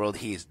in the world.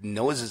 He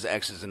knows his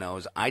X's and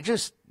O's. I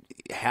just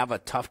have a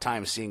tough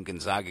time seeing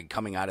Gonzaga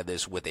coming out of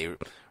this with a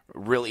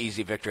real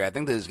easy victory. I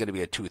think this is going to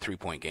be a 2-3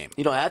 point game.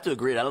 I have to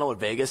agree. I don't know what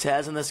Vegas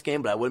has in this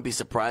game, but I wouldn't be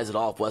surprised at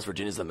all if West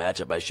Virginia's the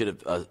matchup. I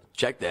should have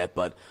checked that.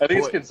 But I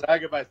think it's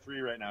Gonzaga by 3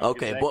 right now.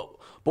 Okay,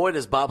 boy,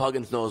 does Bob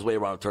Huggins know his way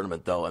around a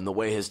tournament, though, and the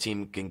way his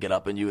team can get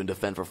up in you and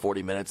defend for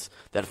 40 minutes,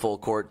 that full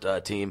court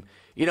team.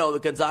 The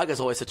Gonzaga is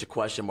always such a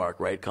question mark,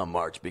 right, come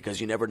March, because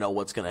you never know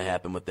what's going to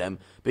happen with them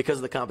because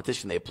of the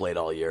competition they played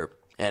all year.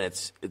 And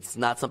it's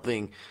not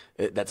something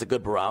that's a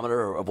good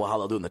barometer of how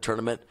they'll do in the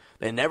tournament.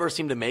 They never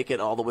seem to make it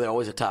all the way. They're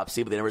always a top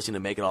seed, but they never seem to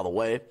make it all the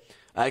way.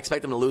 I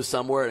expect them to lose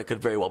somewhere, and it could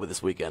very well be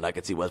this weekend. I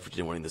could see West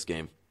Virginia winning this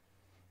game.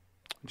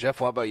 Jeff,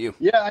 what about you?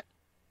 Yeah,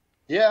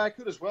 I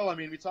could as well. I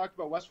mean, we talked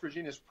about West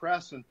Virginia's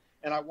press, and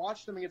I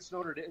watched them against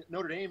Notre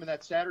Dame in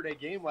that Saturday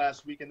game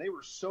last week, and they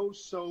were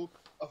so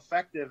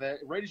effective at,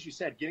 right as you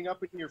said, getting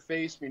up in your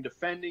face,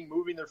 defending,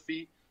 moving their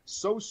feet,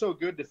 so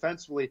good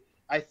defensively.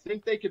 I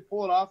think they could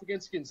pull it off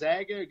against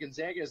Gonzaga.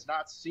 Gonzaga has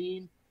not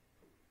seen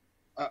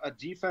a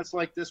defense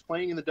like this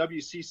playing in the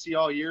WCC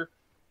all year.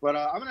 But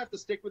I'm going to have to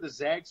stick with the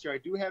Zags here. I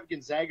do have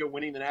Gonzaga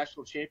winning the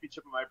national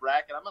championship in my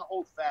bracket. I'm going to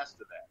hold fast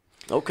to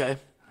that. Okay.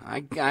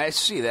 I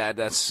see that.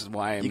 That's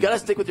why you got to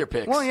stick with your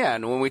picks. Well, yeah,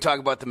 and when we talk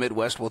about the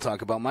Midwest, we'll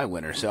talk about my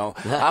winner. So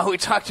we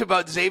talked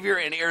about Xavier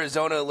and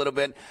Arizona a little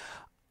bit.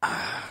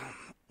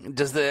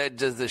 Does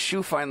the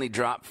shoe finally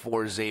drop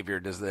for Xavier?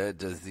 Does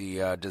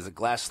the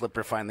glass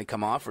slipper finally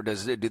come off, or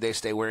do they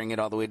stay wearing it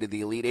all the way to the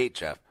Elite Eight,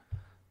 Jeff?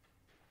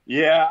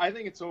 Yeah, I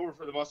think it's over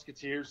for the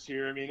Musketeers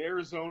here. I mean,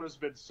 Arizona's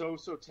been so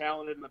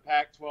talented in the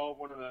Pac-12,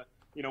 one of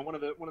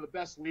the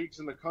best leagues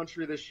in the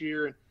country this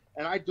year,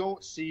 and I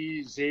don't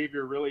see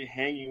Xavier really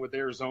hanging with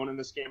Arizona in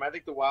this game. I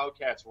think the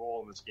Wildcats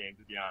roll in this game,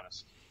 to be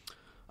honest.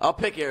 I'll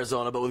pick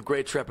Arizona, but with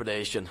great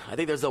trepidation. I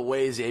think there's a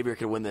way Xavier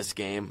could win this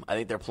game. I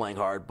think they're playing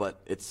hard, but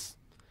it's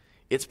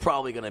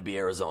probably going to be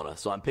Arizona.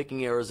 So I'm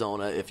picking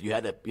Arizona. If you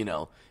had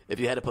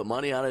to put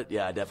money on it,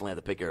 yeah, I definitely have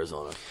to pick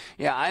Arizona.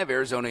 Yeah, I have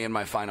Arizona in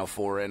my Final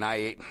Four, and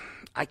I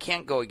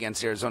can't go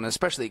against Arizona,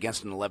 especially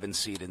against an 11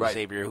 seed and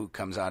Xavier, who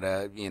comes out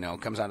of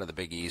the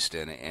Big East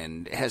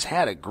and has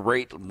had a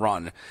great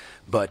run.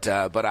 But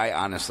I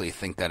honestly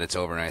think that it's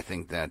over, and I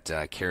think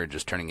that carriage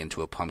is turning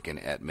into a pumpkin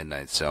at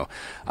midnight. So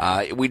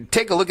we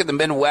take a look at the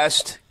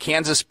Midwest.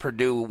 Kansas,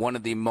 Purdue, one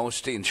of the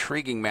most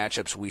intriguing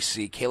matchups we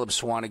see. Caleb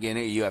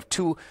Swanigan, you have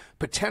two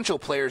potential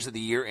players of the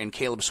year in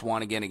Caleb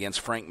Swanigan against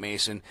Frank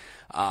Mason.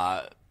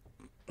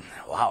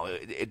 Wow,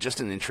 just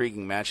an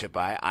intriguing matchup.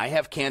 I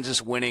have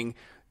Kansas winning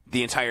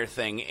the entire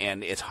thing,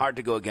 and it's hard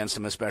to go against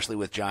them, especially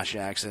with Josh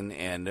Jackson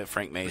and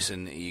Frank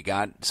Mason. You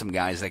got some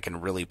guys that can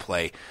really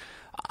play.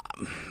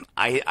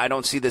 I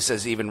don't see this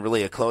as even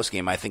really a close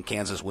game. I think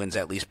Kansas wins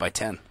at least by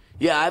 10.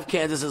 Yeah, I have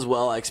Kansas as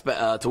well. I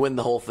expect to win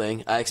the whole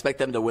thing. I expect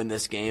them to win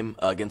this game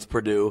against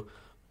Purdue.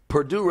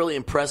 Purdue really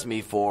impressed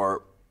me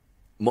for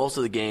most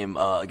of the game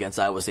against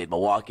Iowa State,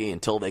 Milwaukee,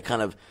 until they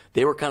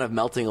were kind of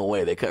melting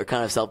away. They were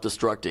kind of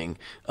self-destructing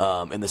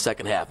in the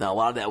second half. Now, a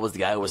lot of that was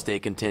the Iowa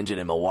State contingent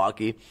in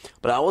Milwaukee,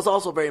 but I was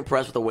also very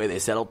impressed with the way they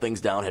settled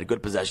things down, had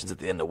good possessions at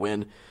the end to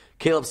win.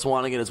 Caleb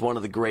Swanigan is one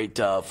of the great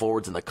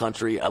forwards in the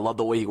country. I love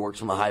the way he works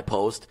from the high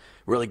post.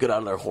 Really good out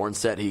of their horn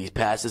set. He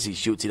passes, he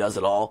shoots, he does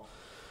it all.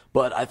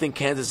 But I think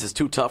Kansas is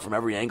too tough from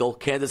every angle.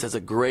 Kansas has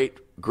a great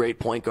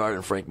point guard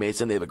in Frank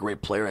Mason. They have a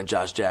great player in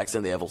Josh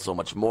Jackson. They have so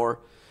much more.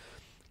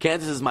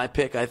 Kansas is my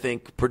pick. I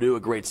think Purdue a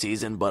great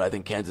season, but I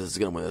think Kansas is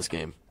going to win this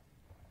game.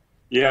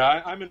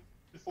 Yeah, I'm in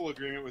full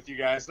agreement with you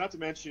guys. Not to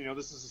mention,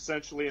 this is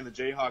essentially in the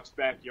Jayhawks'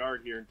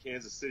 backyard here in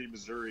Kansas City,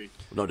 Missouri.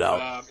 No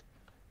doubt.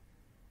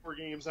 4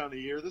 games on the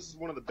year. This is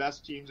one of the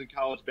best teams in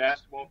college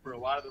basketball for a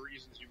lot of the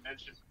reasons you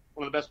mentioned.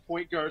 One of the best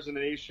point guards in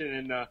the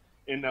nation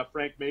in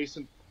Frank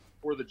Mason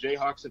for the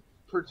Jayhawks. And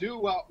Purdue,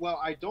 well,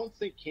 I don't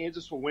think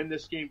Kansas will win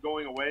this game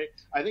going away.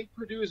 I think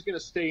Purdue is going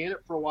to stay in it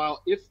for a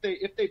while. If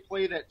they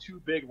play that two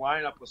big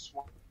lineup with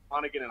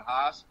Swanigan and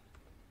Haas,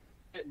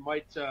 it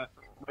might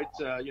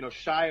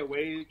shy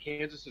away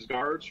Kansas's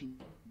guards from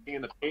being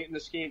in the paint in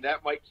this game.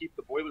 That might keep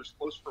the Boilers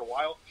close for a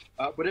while.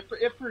 But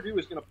if Purdue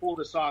is going to pull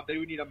this off, they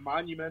would need a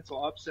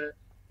monumental upset.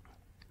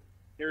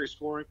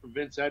 Scoring from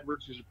Vince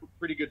Edwards, who's a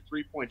pretty good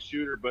three-point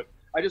shooter, but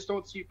I just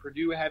don't see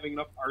Purdue having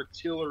enough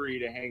artillery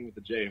to hang with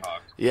the Jayhawks.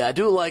 Yeah, I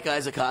do like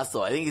Isaac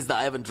Costo. I think he's the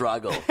Ivan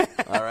Drago.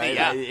 All right?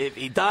 Yeah. If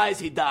he dies,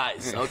 he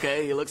dies.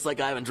 Okay? He looks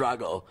like Ivan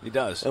Drago. He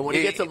does. And when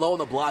he gets it low in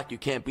the block, you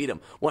can't beat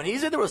him. When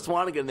he's in there with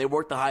Swanigan, they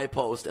work the high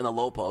post and the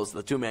low post,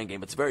 the two-man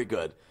game. It's very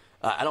good.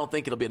 I don't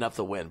think it'll be enough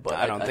to win, but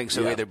I don't think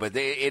so either. But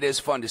it is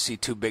fun to see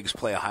two bigs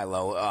play a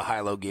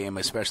high-low game,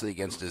 especially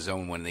against a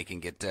zone when they can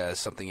get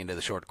something into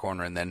the short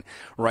corner and then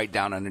right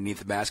down underneath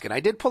the basket. I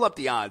did pull up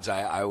the odds.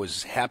 I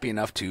was happy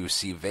enough to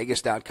see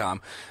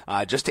Vegas.com.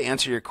 Just to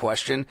answer your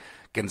question,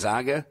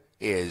 Gonzaga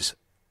is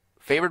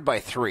favored by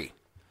 3.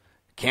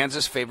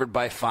 Kansas favored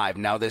by 5.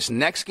 Now, this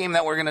next game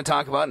that we're going to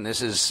talk about, and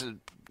this is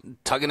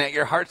tugging at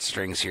your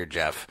heartstrings here,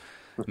 Jeff,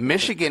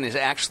 Michigan is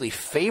actually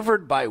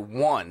favored by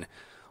 1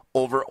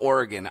 over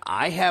Oregon.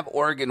 I have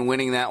Oregon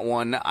winning that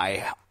one.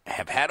 I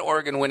have had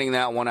Oregon winning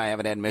that one. I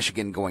haven't had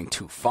Michigan going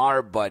too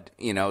far, but,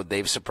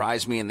 they've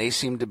surprised me, and they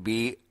seem to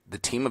be the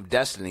team of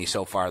destiny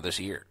so far this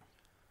year.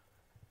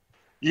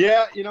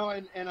 Yeah,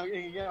 and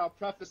again, I'll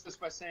preface this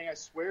by saying I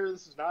swear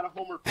this is not a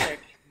homer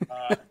pick.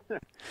 I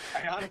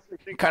honestly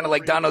think kind of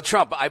like Donald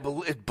Trump.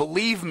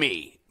 Believe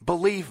me,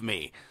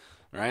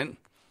 right?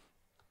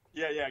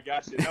 Yeah,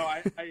 gotcha. No,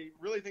 I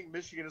really think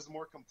Michigan is a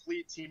more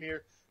complete team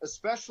here.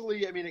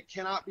 Especially, it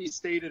cannot be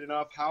stated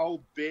enough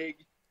how big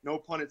no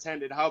pun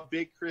intended, how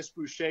big Chris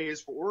Boucher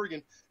is for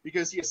Oregon,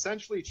 because he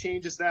essentially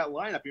changes that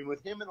lineup. I mean,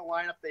 with him in the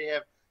lineup, they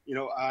have,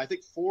 I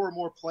think 4 or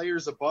more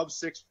players above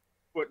 6'9",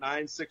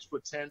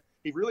 6'10".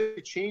 He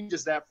really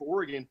changes that for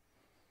Oregon.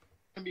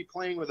 Can be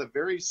playing with a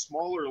very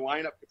smaller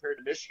lineup compared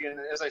to Michigan.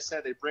 And as I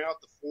said, they bring out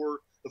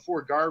the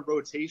four guard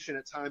rotation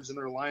at times in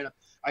their lineup.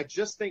 I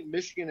just think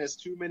Michigan has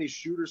too many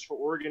shooters for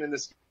Oregon in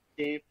this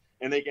game,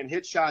 and they can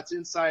hit shots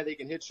inside, they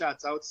can hit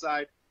shots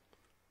outside.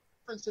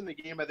 Difference in the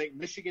game, I think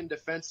Michigan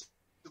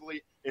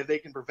defensively, if they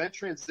can prevent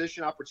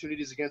transition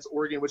opportunities against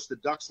Oregon, which the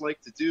Ducks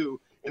like to do,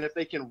 and if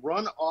they can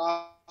run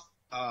off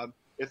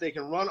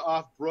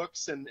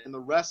Brooks and the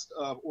rest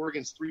of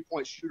Oregon's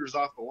three-point shooters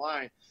off the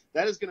line,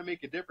 that is going to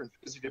make a difference.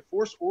 Because if you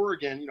force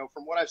Oregon,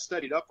 from what I've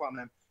studied up on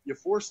them, you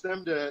force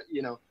them to,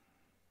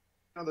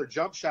 another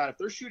jump shot. If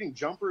they're shooting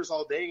jumpers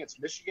all day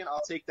against Michigan,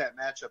 I'll take that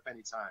matchup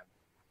anytime.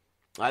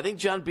 I think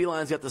John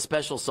Beilein's got the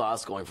special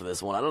sauce going for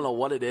this one. I don't know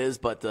what it is,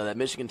 but that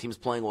Michigan team's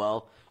playing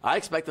well. I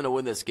expect them to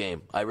win this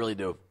game. I really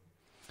do.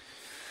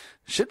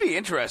 Should be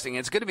interesting.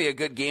 It's going to be a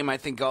good game. I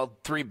think all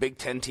 3 Big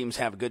Ten teams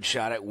have a good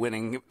shot at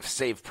winning,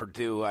 save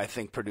Purdue. I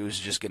think Purdue's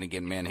just going to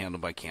get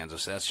manhandled by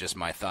Kansas. That's just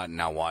my thought. And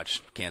now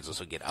watch, Kansas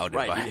will get outed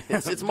by.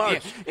 It's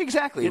March. Yeah,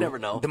 exactly. You never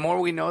know. The more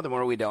we know, the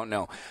more we don't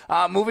know.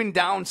 Moving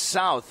down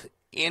south.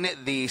 In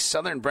the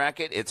southern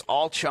bracket, it's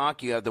all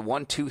chalk. You have the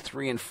 1, 2,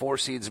 3, and 4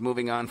 seeds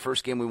moving on.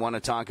 First game we want to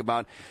talk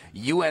about,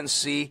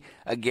 UNC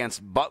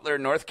against Butler,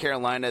 North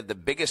Carolina, the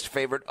biggest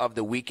favorite of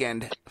the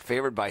weekend,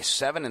 favored by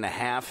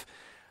 7.5.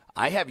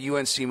 I have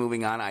UNC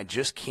moving on. I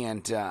just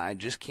can't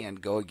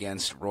go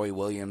against Roy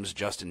Williams,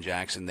 Justin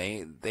Jackson.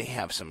 They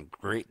have some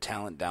great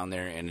talent down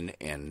there,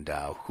 and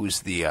who's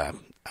the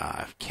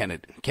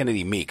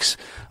Kennedy Meeks.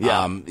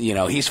 Yeah.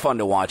 He's fun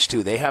to watch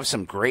too. They have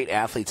some great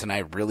athletes, and I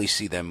really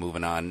see them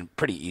moving on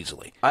pretty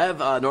easily. I have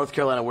North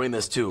Carolina winning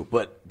this too,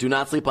 but do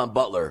not sleep on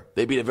Butler.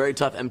 They beat a very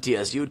tough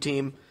MTSU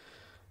team.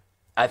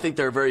 I think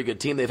they're a very good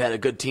team. They've had a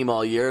good team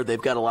all year.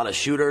 They've got a lot of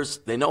shooters.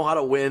 They know how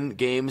to win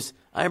games.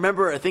 I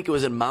think it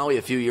was in Maui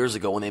a few years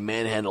ago when they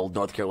manhandled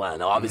North Carolina.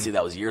 Now, obviously,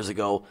 that was years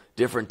ago,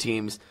 different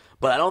teams.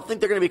 But I don't think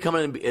they're going to be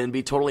coming in and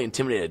be totally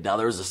intimidated. Now,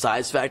 there's a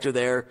size factor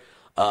there.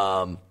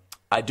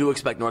 I do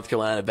expect North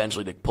Carolina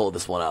eventually to pull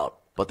this one out.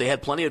 But they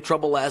had plenty of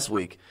trouble last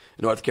week,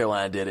 North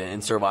Carolina did,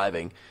 in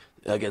surviving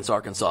against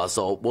Arkansas.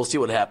 So we'll see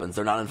what happens.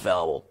 They're not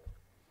infallible.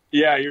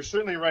 Yeah, you're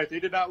certainly right. They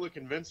did not look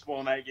invincible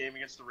in that game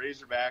against the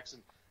Razorbacks.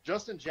 And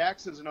Justin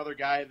Jackson's another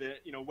guy that,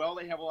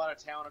 they have a lot of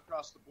talent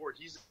across the board.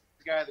 He's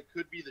the guy that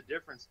could be the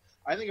difference.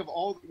 I think of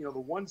all, the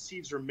 1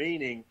 seeds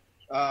remaining,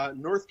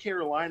 North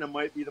Carolina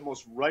might be the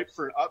most ripe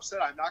for an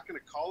upset. I'm not going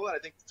to call it. I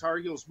think the Tar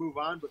Heels move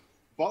on, but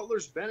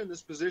Butler's been in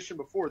this position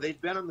before. They've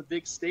been on the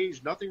big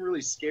stage. Nothing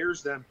really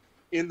scares them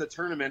in the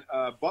tournament.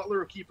 Butler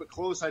will keep it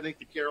close. I think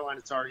the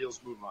Carolina Tar Heels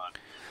move on.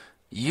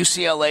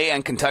 UCLA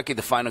and Kentucky,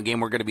 the final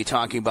game we're going to be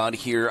talking about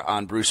here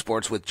on Brew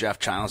Sports with Geoff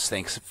Chiles.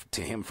 Thanks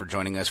to him for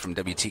joining us from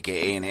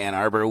WTKA in Ann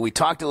Arbor. We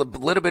talked a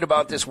little bit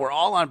about this. We're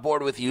all on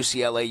board with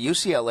UCLA.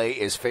 UCLA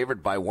is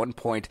favored by 1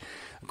 point,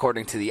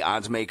 according to the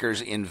odds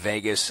makers in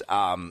Vegas.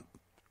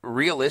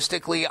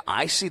 Realistically,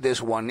 I see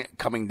this one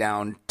coming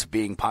down to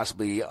being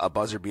possibly a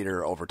buzzer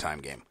beater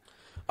overtime game.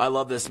 I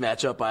love this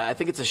matchup. I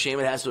think it's a shame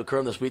it has to occur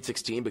in the Sweet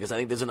 16 because I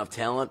think there's enough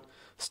talent,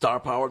 star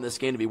power in this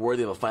game to be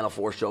worthy of a Final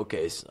Four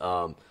showcase.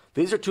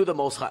 These are two of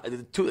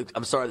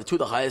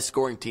the highest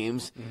scoring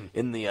teams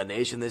in the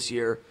nation this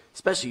year,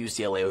 especially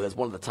UCLA, who has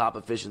one of the top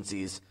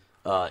efficiencies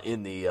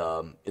in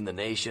the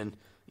nation.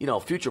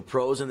 Future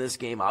pros in this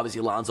game.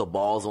 Obviously, Lonzo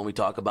Ball is the one we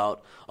talk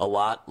about a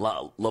lot.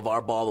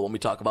 LeVar Ball, the one we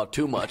talk about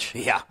too much.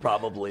 Yeah,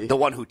 probably the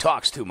one who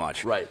talks too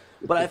much. Right.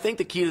 But I think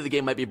the key to the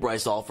game might be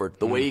Bryce Alford,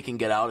 the way he can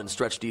get out and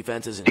stretch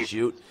defenses and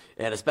shoot,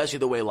 and especially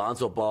the way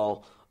Lonzo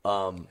Ball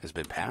has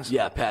been passing.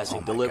 Yeah,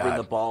 passing, delivering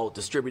the ball,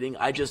 distributing.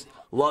 I just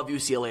love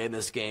UCLA in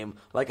this game.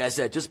 Like I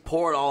said, just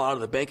pour it all out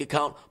of the bank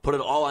account, put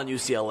it all on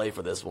UCLA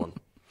for this one.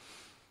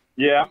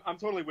 Yeah, I'm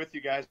totally with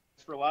you guys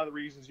for a lot of the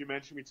reasons you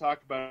mentioned. We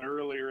talked about it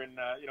earlier, and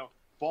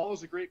Ball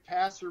is a great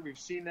passer. We've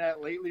seen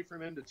that lately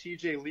from him to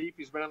TJ Leaf.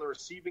 He's been on the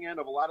receiving end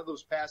of a lot of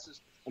those passes.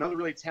 Another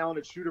really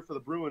talented shooter for the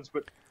Bruins.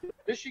 But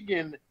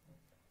Michigan,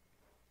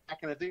 back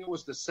in I think it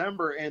was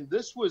December, and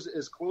this was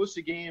as close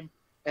a game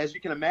as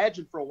you can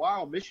imagine for a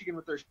while. Michigan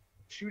with their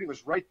shooting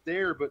was right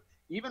there, but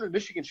even when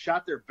Michigan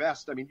shot their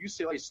best, I mean,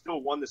 UCLA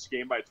still won this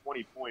game by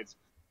 20 points.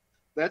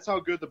 That's how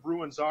good the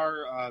Bruins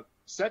are.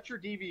 Set your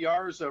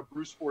DVRs,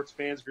 Brew Sports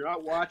fans. If you're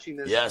not watching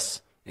this.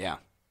 Yes. Yeah.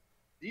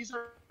 These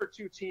are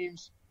two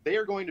teams. They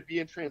are going to be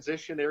in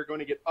transition. They are going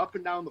to get up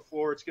and down the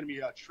floor. It's going to be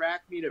a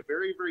track meet, a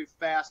very, very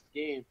fast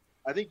game.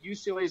 I think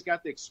UCLA's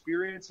got the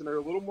experience, and they're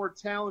a little more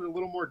talented, a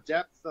little more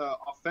depth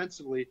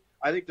offensively.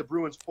 I think the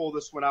Bruins pull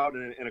this one out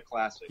in a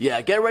classic.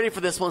 Yeah, get ready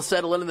for this one,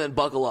 settle in, and then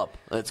buckle up.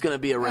 It's going to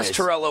be a race. As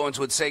Terrell Owens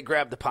would say,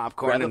 grab the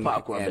popcorn,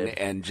 baby.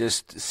 and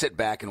just sit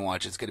back and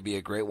watch. It's going to be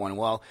a great one.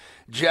 Well,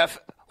 Geoff,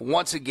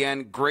 once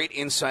again, great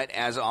insight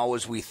as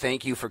always. We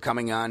thank you for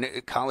coming on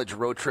College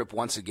Road Trip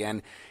once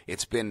again.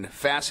 It's been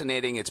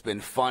fascinating. It's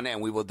been fun,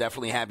 and we will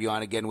definitely have you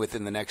on again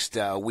within the next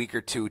week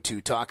or two to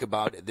talk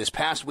about this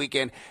past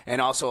weekend and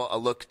also a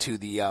look to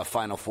the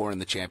Final Four in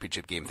the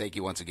championship game. Thank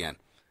you once again.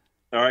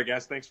 All right,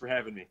 guys. Thanks for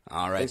having me.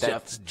 All right. Thanks,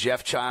 that's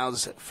Geoff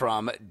Chiles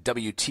from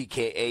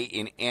WTKA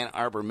in Ann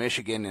Arbor,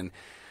 Michigan. And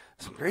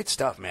some great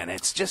stuff, man.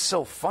 It's just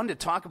so fun to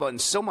talk about and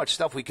so much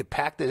stuff. We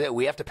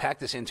have to pack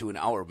this into an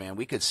hour, man.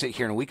 We could sit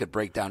here and we could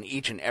break down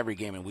each and every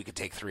game and we could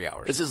take 3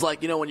 hours. This is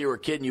like, when you were a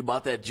kid and you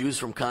bought that juice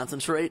from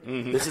Concentrate?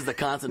 Mm-hmm. This is the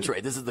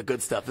concentrate. This is the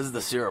good stuff. This is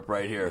the syrup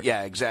right here.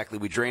 Yeah, exactly.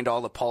 We drained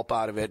all the pulp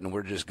out of it and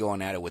we're just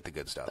going at it with the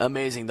good stuff.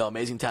 Amazing, though.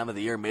 Amazing time of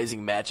the year.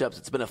 Amazing matchups.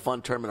 It's been a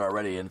fun tournament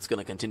already, and it's going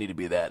to continue to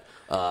be that,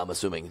 I'm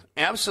assuming.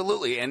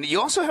 Absolutely. And you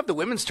also have the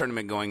women's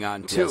tournament going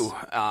on, too.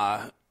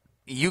 Yes.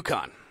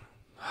 UConn.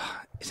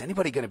 Is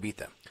anybody going to beat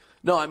them?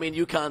 No, I mean,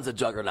 UConn's a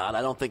juggernaut.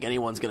 I don't think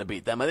anyone's going to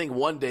beat them. I think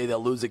one day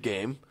they'll lose a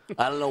game.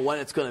 I don't know when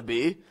it's going to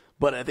be,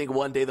 but I think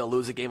one day they'll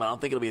lose a game. I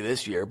don't think it'll be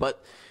this year.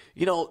 But,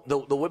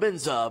 the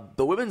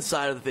women's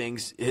side of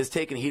things has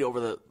taken heat over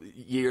the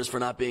years for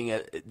not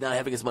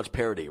having as much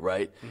parity,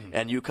 right? Mm-hmm.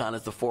 And UConn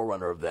is the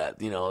forerunner of that,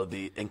 the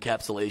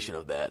encapsulation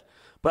of that.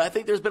 But I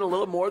think there's been a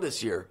little more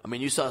this year. I mean,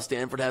 you saw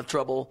Stanford have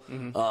trouble.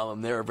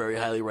 Mm-hmm. They're a very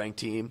highly ranked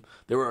team.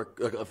 There were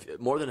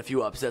more than a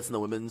few upsets in the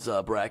women's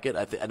bracket.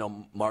 I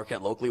know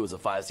Marquette locally was a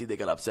 5 seed. They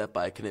got upset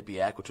by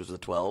Quinnipiac, which was a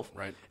 12.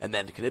 Right. And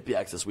then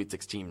Quinnipiac's a Sweet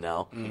 16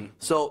 now. Mm-hmm.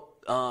 So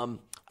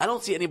I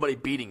don't see anybody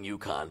beating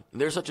UConn.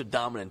 They're such a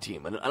dominant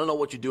team, and I don't know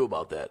what you do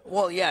about that.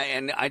 Well, yeah,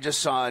 and I just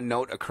saw a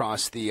note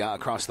across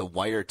the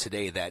wire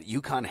today that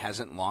UConn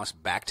hasn't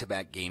lost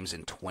back-to-back games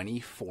in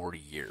 24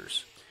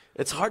 years.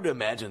 It's hard to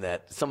imagine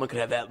that someone could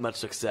have that much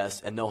success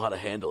and know how to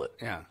handle it.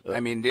 Yeah. I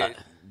mean,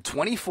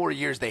 24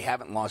 years they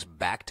haven't lost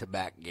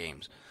back-to-back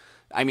games.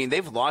 I mean,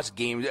 they've lost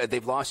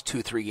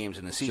 2-3 games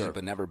in the season, Sure.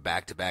 but never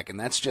back-to-back, and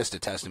that's just a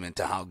testament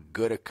to how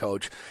good a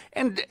coach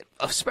and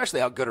especially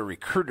how good a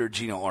recruiter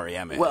Gino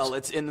Auriemma is. Well,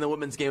 it's in the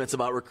women's game, it's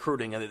about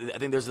recruiting. I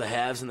think there's the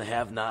haves and the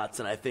have-nots,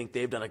 and I think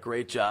they've done a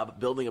great job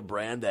building a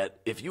brand that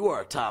if you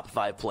are a top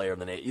 5 player in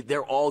the nation,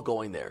 they're all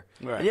going there.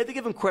 Right. And you have to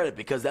give them credit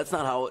because that's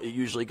not how it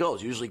usually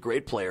goes. Usually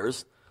great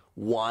players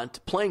want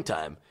playing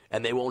time,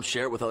 and they won't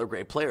share it with other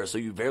great players. So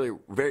you very,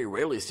 very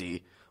rarely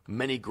see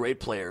many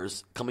great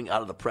players coming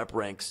out of the prep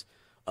ranks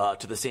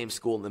to the same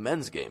school in the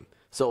men's game.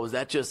 So is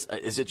it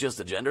just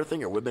a gender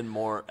thing? Are women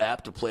more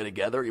apt to play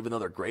together, even though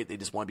they're great, they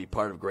just want to be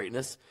part of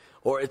greatness?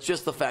 Or it's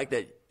just the fact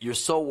that you're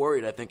so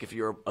worried, I think, if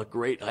you're a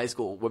great high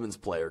school women's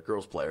player,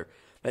 girls player,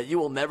 that you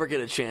will never get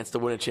a chance to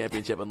win a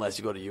championship unless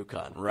you go to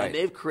UConn. Right. And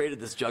they've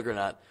created this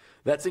juggernaut.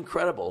 That's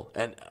incredible.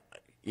 And,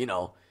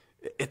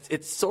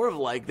 it's sort of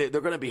like they're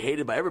going to be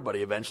hated by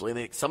everybody eventually,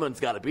 and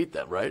someone's got to beat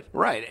them, right?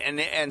 Right.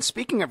 And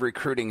speaking of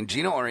recruiting,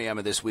 Gino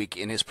Auriemma this week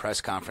in his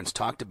press conference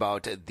talked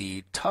about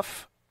the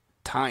tough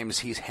times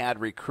he's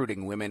had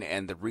recruiting women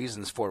and the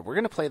reasons for it. We're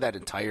going to play that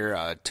entire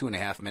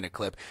 2.5-minute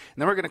clip,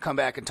 and then we're going to come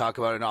back and talk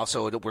about it. And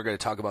also, we're going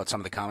to talk about some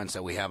of the comments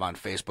that we have on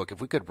Facebook.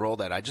 If we could roll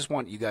that, I just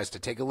want you guys to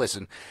take a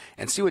listen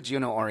and see what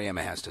Gino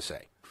Auriemma has to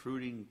say.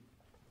 Recruiting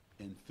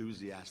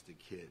enthusiastic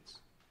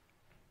kids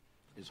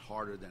is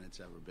harder than it's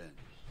ever been.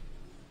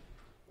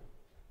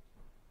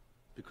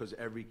 Because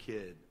every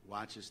kid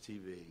watches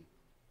TV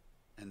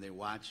and they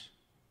watch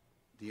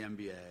the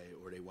NBA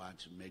or they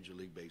watch Major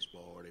League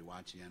Baseball or they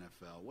watch the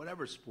NFL,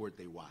 whatever sport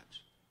they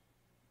watch,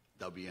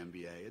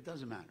 WNBA, it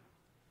doesn't matter.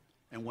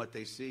 And what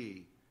they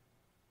see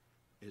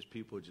is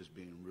people just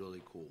being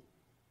really cool.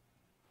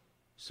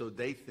 So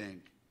they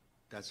think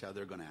that's how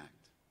they're going to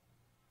act.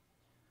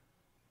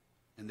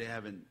 And they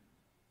haven't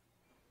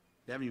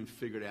even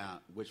figured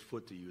out which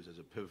foot to use as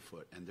a pivot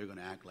foot, and they're going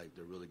to act like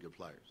they're really good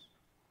players.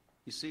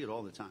 You see it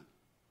all the time.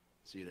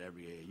 You see it at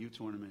every AAU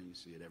tournament. You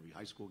see it every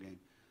high school game.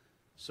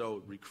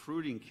 So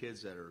recruiting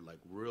kids that are like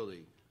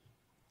really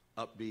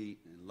upbeat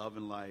and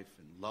loving life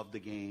and love the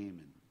game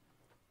and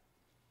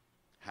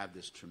have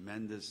this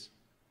tremendous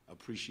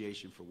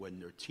appreciation for when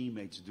their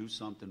teammates do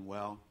something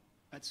well,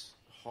 that's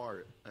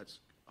hard. That's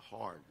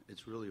hard.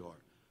 It's really hard.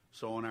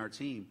 So on our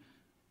team,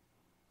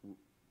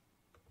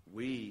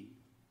 me,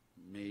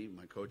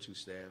 my coaching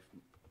staff,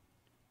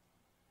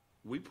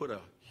 we put a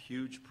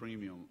huge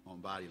premium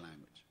on body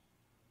language.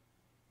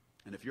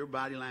 And if your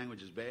body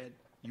language is bad,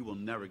 you will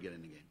never get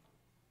in the game.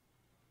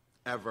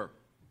 Ever.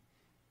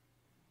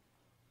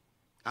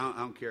 I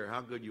don't care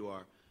how good you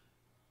are.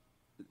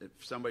 If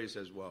somebody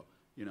says, well,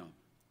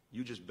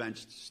 you just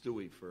benched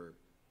Stewie for,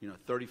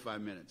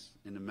 35 minutes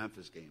in the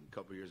Memphis game a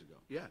couple years ago.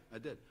 Yeah, I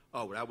did.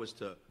 Oh, but that was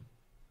to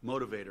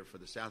motivate her for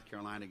the South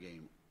Carolina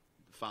game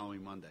the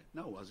following Monday.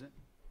 No, it wasn't.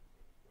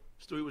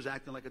 Stewie was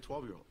acting like a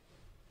 12-year-old.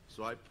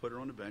 So I put her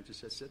on the bench and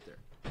said, sit there.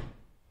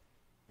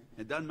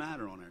 It doesn't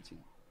matter on our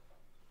team.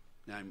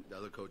 Now, the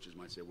other coaches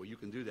might say, well, you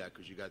can do that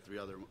because you got 3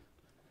 other.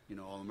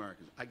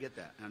 All-Americans. I get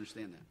that. I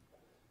understand that.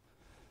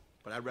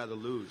 But I'd rather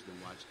lose than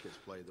watch kids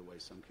play the way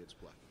some kids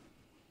play.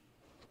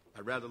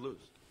 I'd rather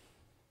lose.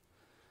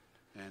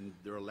 And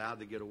they're allowed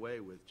to get away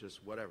with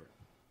just whatever.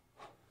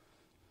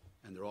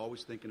 And they're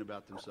always thinking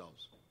about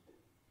themselves.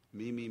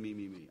 Me, me, me,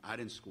 me, me. I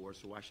didn't score,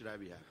 so why should I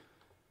be happy?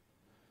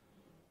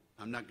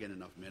 I'm not getting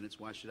enough minutes.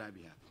 Why should I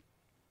be happy?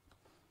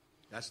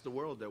 That's the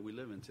world that we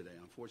live in today,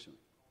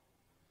 unfortunately.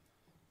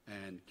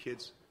 And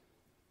kids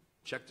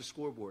check the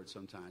scoreboard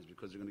sometimes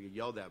because they're going to get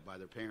yelled at by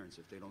their parents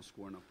if they don't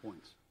score enough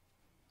points.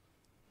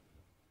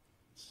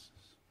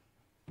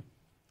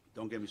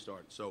 Don't get me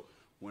started. So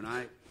when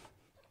I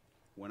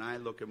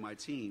look at my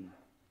team,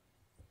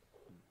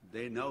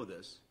 they know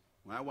this.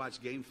 When I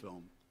watch game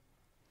film,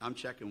 I'm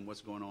checking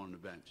what's going on the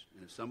bench.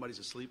 And if somebody's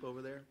asleep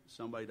over there,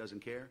 somebody doesn't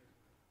care,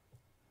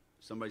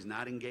 somebody's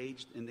not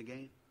engaged in the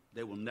game,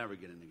 they will never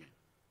get in the game.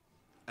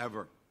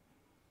 Ever.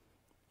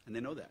 And they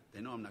know that.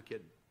 They know I'm not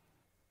kidding.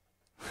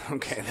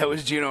 Okay, that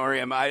was Gino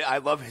Armen. I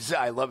love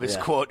his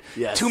quote.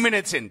 Yes. 2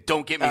 minutes in,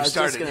 don't get me started.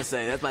 I was just going to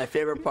say, that's my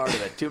favorite part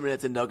of it. 2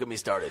 minutes in, don't get me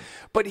started.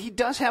 But he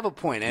does have a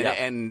point.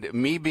 And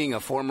me being a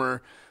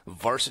former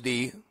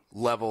varsity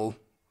level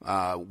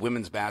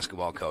women's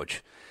basketball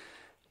coach,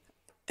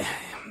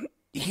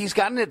 he's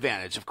got an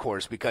advantage, of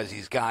course, because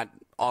he's got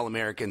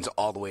All-Americans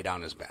all the way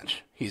down his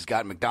bench. He's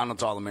got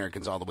McDonald's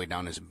All-Americans all the way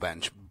down his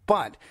bench.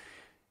 But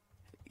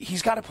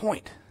he's got a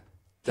point.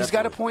 Definitely. He's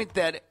got a point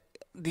that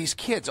these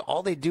kids,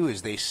 all they do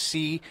is they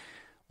see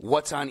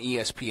what's on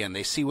ESPN.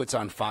 They see what's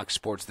on Fox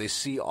Sports. They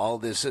see all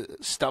this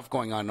stuff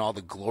going on and all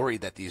the glory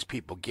that these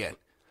people get.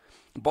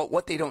 But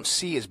what they don't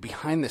see is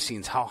behind the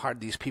scenes how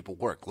hard these people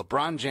work.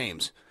 LeBron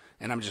James,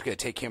 and I'm just going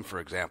to take him for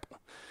example,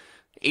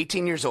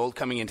 18 years old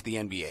coming into the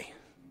NBA.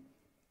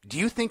 Do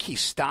you think he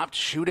stopped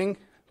shooting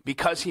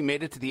because he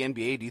made it to the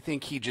NBA? Do you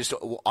think he just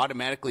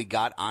automatically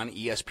got on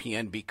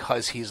ESPN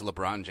because he's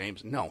LeBron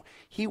James? No.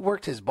 He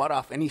worked his butt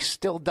off, and he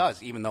still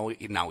does, even though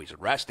now he's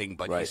resting,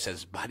 but He says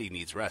his body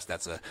needs rest.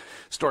 That's a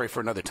story for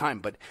another time.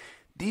 But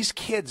these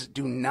kids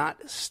do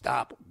not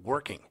stop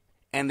working,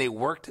 and they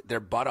worked their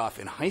butt off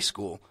in high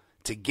school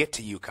to get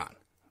to UConn,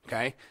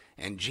 okay?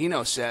 And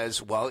Gino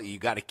says, well, you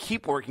got to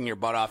keep working your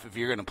butt off if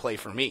you're going to play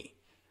for me.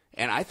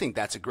 And I think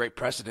that's a great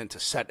precedent to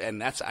set,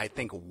 and that's, I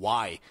think,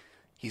 why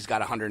he's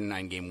got a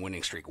 109-game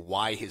winning streak,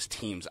 why his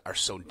teams are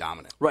so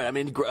dominant. Right. I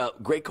mean,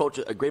 great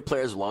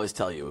players will always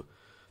tell you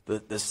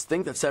this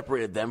thing that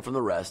separated them from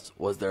the rest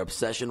was their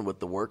obsession with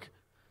the work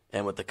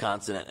and with the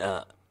constant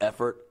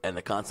effort and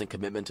the constant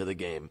commitment to the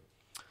game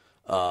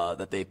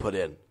that they put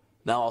in.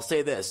 Now, I'll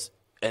say this,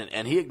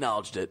 and he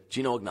acknowledged it,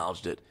 Gino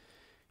acknowledged it.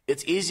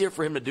 It's easier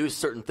for him to do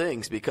certain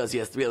things because he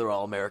has 3 other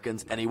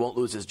All-Americans and he won't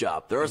lose his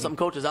job. There are some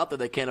coaches out there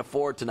that can't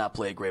afford to not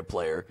play a great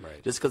player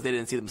just because they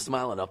didn't see them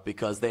smile enough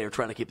because they are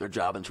trying to keep their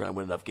job and trying to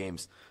win enough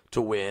games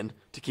to win,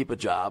 to keep a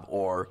job,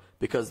 or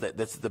because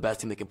that's the best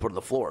team they can put on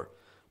the floor.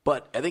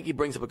 But I think he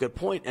brings up a good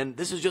point, and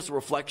this is just a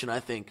reflection, I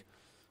think,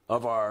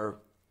 of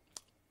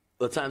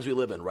the times we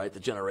live in, right, the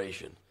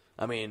generation.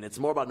 I mean, it's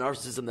more about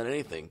narcissism than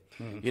anything.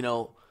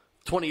 Mm-hmm.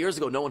 20 years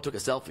ago, no one took a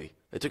selfie.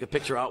 They took a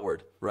picture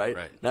outward, right?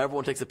 Now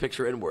everyone takes a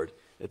picture inward.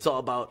 It's all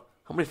about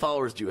how many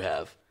followers do you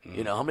have?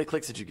 Mm. How many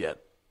clicks did you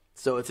get?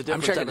 So it's a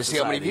different I'm checking to see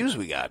how many views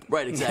we got.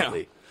 Right,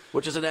 exactly.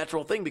 Which is a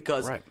natural thing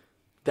because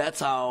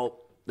that's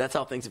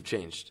how things have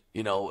changed.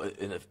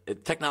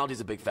 Technology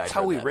is a big factor. That's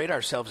how we rate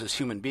ourselves as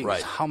human beings.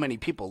 Right. How many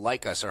people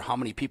like us or how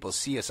many people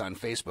see us on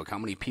Facebook, how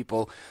many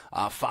people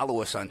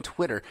follow us on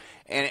Twitter.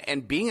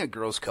 And being a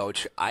girls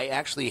coach, I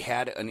actually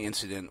had an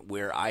incident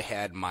where I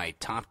had my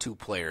top 2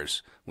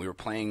 players. We were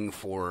playing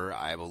for,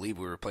 I believe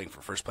we were playing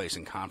for first place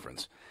in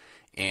conference.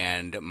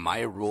 And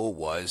my rule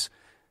was,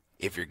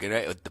 if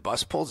the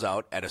bus pulls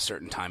out at a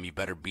certain time, you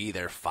better be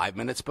there 5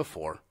 minutes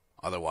before.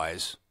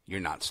 Otherwise, you're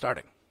not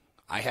starting.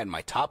 I had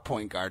my top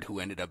point guard who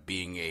ended up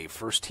being a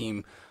first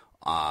team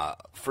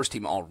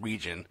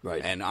all-region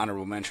and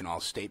honorable mention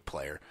all-state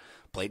player,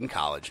 played in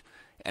college,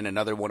 and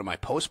another one of my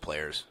post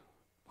players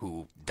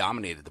who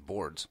dominated the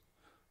boards.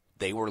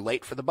 They were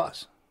late for the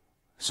bus.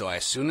 So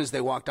as soon as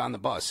they walked on the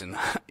bus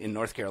in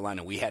North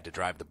Carolina, we had to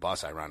drive the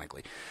bus,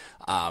 ironically.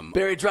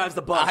 Barry drives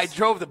the bus.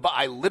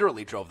 I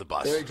literally drove the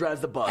bus. Barry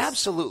drives the bus.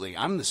 Absolutely.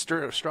 I'm the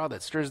straw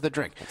that stirs the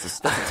drink. That's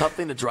a tough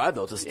thing to drive,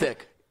 though, to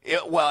stick.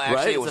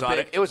 Actually,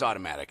 it was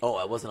automatic. Oh,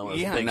 it wasn't one of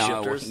those big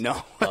shifters?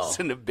 It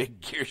wasn't a big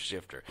gear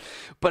shifter.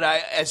 But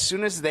as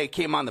soon as they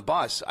came on the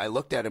bus, I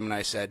looked at him and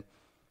I said,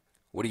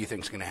 what do you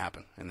think is going to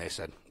happen? And they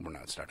said, we're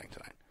not starting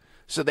tonight.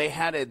 So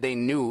they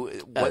knew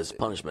as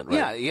punishment,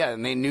 right? Yeah,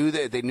 and they knew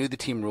the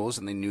team rules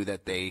and they knew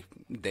that they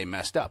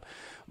messed up.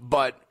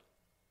 But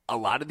a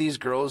lot of these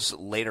girls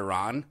later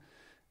on,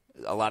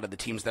 a lot of the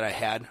teams that I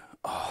had,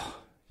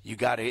 you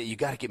got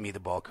to get me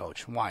the ball,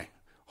 coach. Why?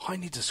 I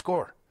need to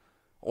score.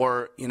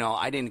 Or,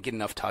 I didn't get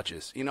enough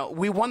touches.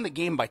 We won the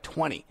game by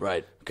 20.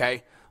 Right.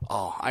 Okay?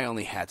 Oh, I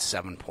only had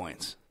 7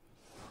 points.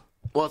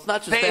 Well, it's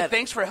not just that.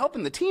 Thanks for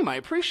helping the team. I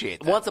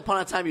appreciate that. Once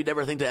upon a time, you'd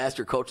never think to ask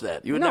your coach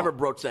that. You would never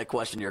broach that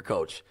question to your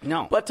coach.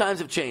 No. But times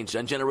have changed.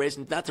 And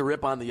generations, not to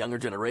rip on the younger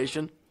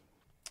generation,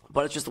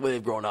 but it's just the way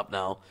they've grown up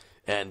now.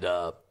 And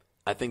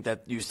I think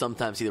that you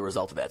sometimes see the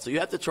result of that. So you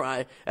have to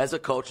try, as a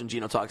coach, and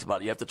Gino talks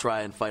about it, you have to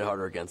try and fight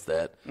harder against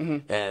that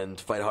and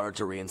fight harder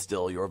to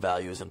reinstill your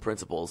values and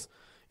principles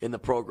in the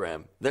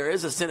program. There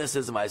is a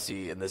cynicism I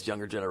see in this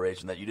younger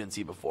generation that you didn't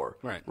see before.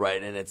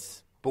 Right? And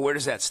it's... But where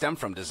does that stem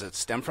from? Does it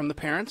stem from the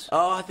parents?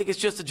 Oh, I think it's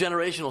just a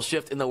generational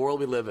shift in the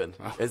world we live in.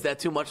 Is that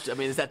too much? I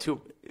mean, is that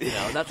too,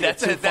 not to get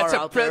too far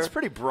out there? That's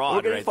pretty broad.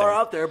 We're getting right far there.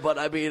 out there, but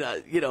I mean,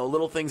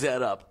 little things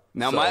add up.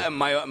 Now,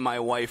 my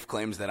wife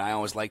claims that I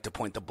always like to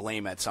point the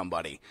blame at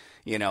somebody,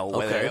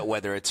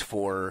 whether it's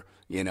for,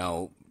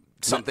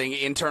 something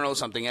internal,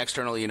 something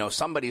external,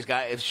 somebody's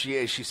got, if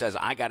she says,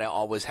 I got to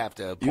always have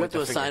to point You have to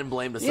the assign finger.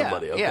 blame to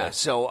somebody. Yeah, okay. yeah.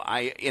 So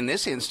in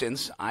this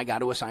instance, I got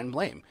to assign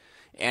blame.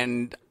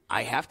 And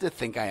I have to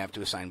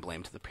assign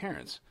blame to the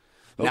parents.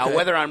 Okay. Now,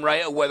 whether I'm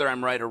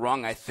right or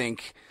wrong, I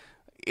think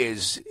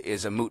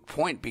is a moot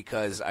point,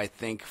 because I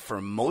think for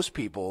most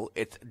people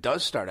it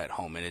does start at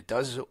home, and it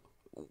does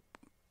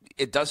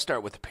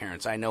start with the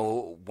parents. I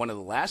know one of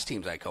the last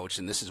teams I coached,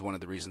 and this is one of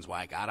the reasons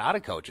why I got out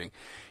of coaching,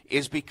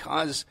 is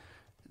because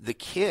the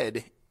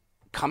kid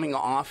coming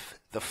off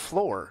the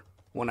floor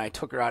when I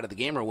took her out of the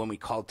game or when we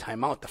called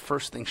timeout, the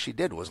first thing she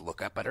did was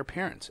look up at her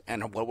parents.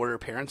 And what would her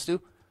parents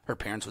do? Her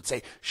parents would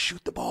say,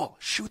 shoot the ball,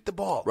 shoot the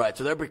ball. Right,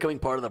 so they're becoming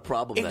part of the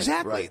problem.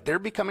 Exactly. Right. They're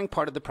becoming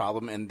part of the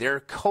problem, and they're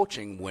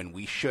coaching when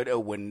they should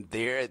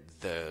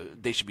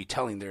be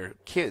telling their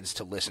kids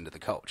to listen to the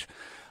coach.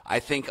 I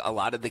think a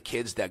lot of the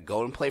kids that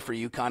go and play for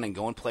UConn and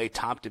go and play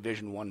top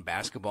Division I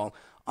basketball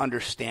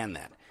understand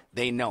that.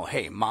 They know,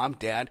 hey, mom,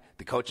 dad,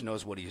 the coach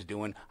knows what he's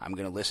doing. I'm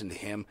going to listen to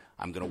him.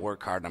 I'm going to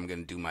work hard. I'm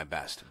going to do my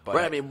best. But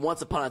right, I mean,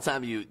 once upon a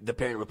time, the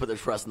parent would put their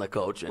trust in the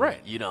coach.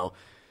 And,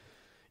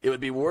 it would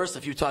be worse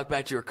if you talk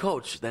back to your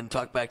coach than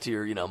talk back to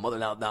your, mother.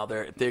 Now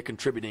they're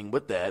contributing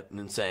with that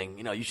and saying,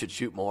 you should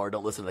shoot more,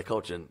 don't listen to the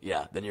coach, and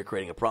then you're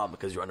creating a problem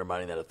because you're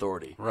undermining that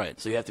authority. Right.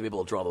 So you have to be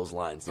able to draw those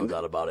lines, no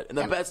doubt about it. And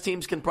the best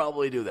teams can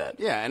probably do that.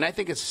 Yeah, and I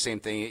think it's the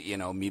same thing.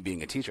 Me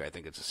being a teacher, I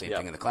think it's the same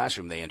thing in the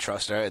classroom. They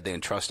entrust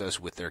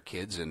us with their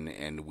kids,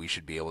 and we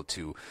should be able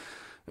to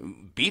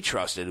be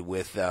trusted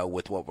with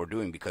what we're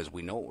doing, because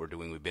we know what we're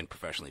doing. We've been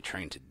professionally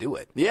trained to do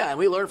it. Yeah, and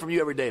we learn from you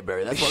every day,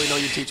 Barry. That's why we know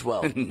you teach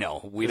well.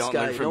 No, we don't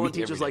learn from no you one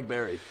teaches every day. like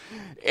Barry.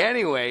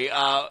 Anyway,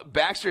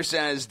 Baxter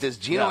says, does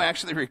Gino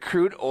actually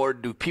recruit, or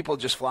do people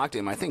just flock to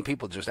him? I think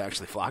people just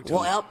actually flock to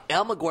him. Well,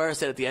 Al McGuire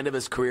said at the end of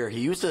his career,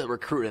 he used to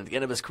recruit, and at the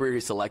end of his career,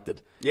 he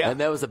selected. Yeah. And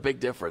that was a big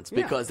difference,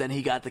 because then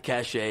he got the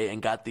cachet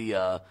and got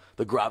the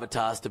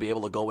gravitas to be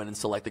able to go in and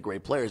select the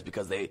great players,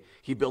 because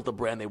he built a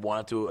brand they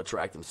wanted to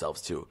attract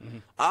themselves to. Mm-hmm.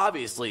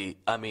 Obviously,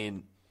 I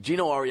mean,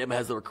 Gino Auriemma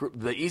has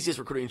the easiest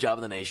recruiting job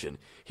in the nation.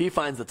 He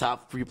finds the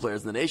top 3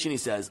 players in the nation. He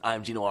says,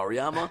 I'm Gino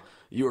Auriemma.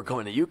 You are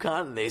going to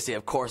UConn. And they say,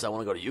 of course, I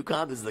want to go to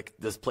UConn. This is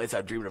this place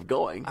I've dreamed of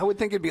going. I would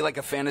think it'd be like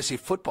a fantasy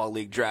football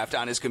league draft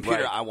on his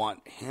computer. Right. I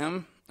want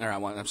him, or I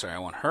want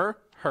her,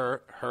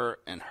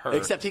 and her.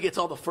 Except he gets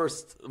all the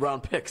first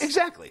round picks.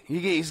 Exactly.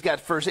 He's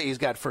got first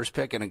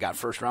pick and got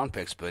first round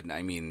picks. But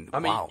I mean,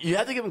 wow. You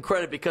have to give him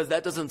credit, because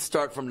that doesn't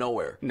start from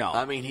nowhere. No.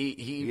 I mean,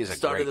 he a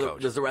started great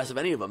coach. as the rest of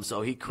any of them.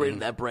 So he created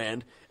that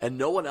brand, and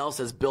no one else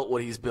has built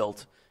what he's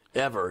built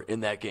ever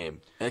in that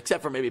game,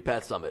 except for maybe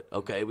Pat Summitt.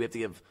 Okay, we have to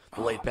give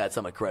the late Pat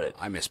Summitt credit.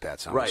 I miss Pat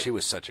Summitt. Right. She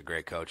was such a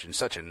great coach and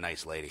such a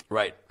nice lady.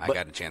 Right. I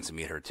got a chance to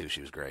meet her too.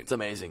 She was great. It's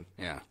amazing.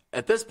 Yeah.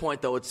 At this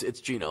point, though, it's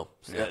Gino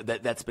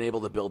that's been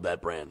able to build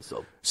that brand.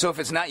 So if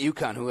it's not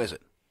UConn, who is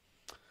it?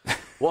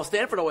 Well,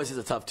 Stanford always is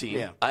a tough team.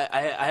 Yeah.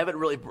 I haven't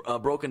really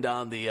broken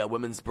down the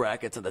women's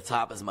brackets at the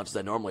top as much as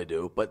I normally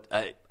do, but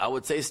I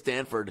would say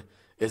Stanford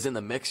is in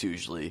the mix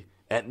usually.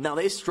 And now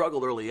they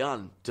struggled early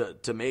on to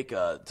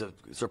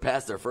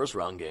surpass their first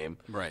round game.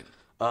 Right.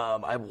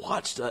 I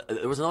watched.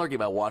 There was another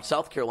game I watched.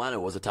 South Carolina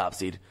was a top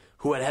seed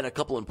who had a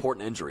couple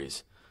important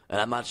injuries, and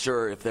I'm not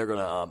sure if they're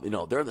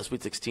gonna. They're in the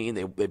Sweet 16.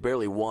 They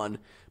barely won,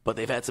 but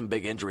they've had some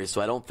big injuries,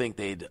 so I don't think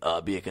they'd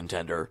be a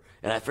contender.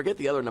 And I forget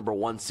the other number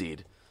 1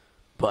 seed,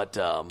 but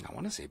I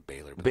want to say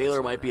Baylor. But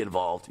Baylor might be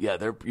involved. Yeah,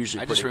 they're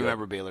usually. I pretty just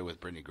remember good. Baylor with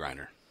Brittany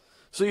Griner.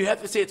 So you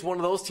have to say it's one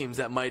of those teams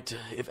that might,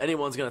 if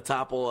anyone's going to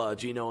topple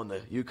Gino and the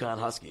UConn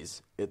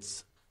Huskies,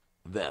 it's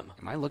them.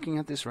 Am I looking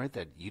at this right?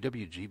 That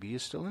UWGB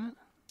is still in it?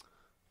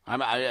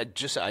 I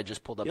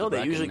just pulled up. The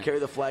they usually carry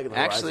the flag of the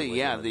Actually,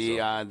 Horizon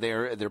yeah.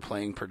 They're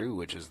playing Purdue,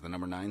 which is the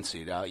number 9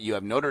 seed. You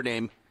have Notre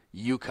Dame,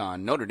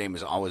 UConn. Notre Dame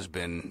has always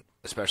been,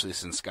 especially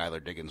since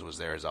Skylar Diggins was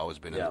there, has always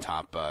been in the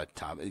top.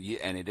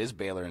 And it is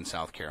Baylor and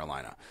South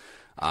Carolina.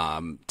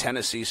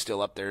 Tennessee's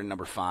still up there,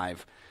 number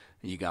 5.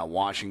 You got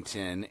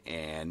Washington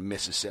and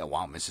Mississippi.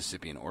 Wow,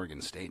 Mississippi and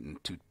Oregon State,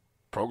 and 2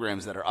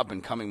 programs that are up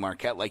and coming.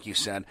 Marquette, like you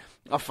said,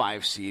 a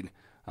 5 seed,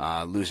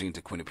 losing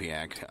to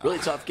Quinnipiac. Really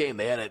tough game.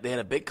 They had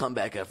a big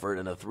comeback effort,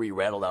 and a 3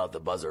 rattled out at the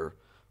buzzer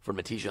from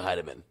Matisha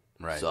Heidemann.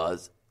 Right. So I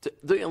was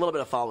doing a little bit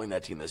of following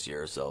that team this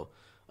year. So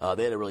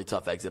they had a really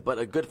tough exit, but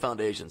a good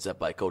foundation set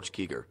by Coach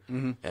Keeger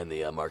and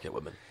the Marquette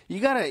women.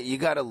 You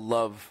gotta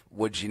love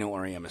what Gino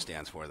Auriemma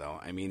stands for, though.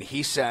 I mean,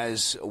 he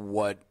says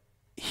what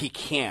he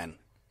can.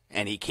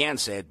 And he can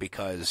say it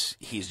because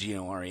he's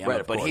Gino Auriemma, Right,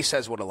 but course. he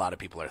says what a lot of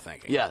people are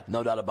thinking. Yeah,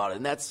 no doubt about it.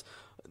 And that's,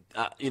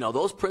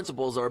 those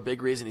principles are a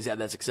big reason he's had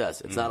that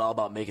success. It's not all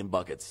about making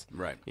buckets.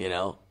 Right.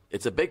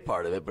 It's a big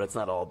part of it, but it's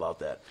not all about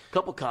that. A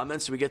couple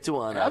comments we get to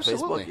on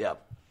Absolutely. Facebook. Yeah.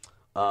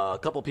 A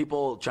couple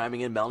people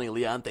chiming in. Melanie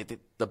Leon, they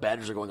think the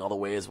Badgers are going all the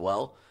way as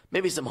well.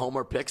 Maybe some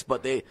homer picks,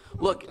 but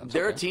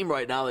they're a team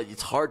right now that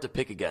it's hard to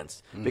pick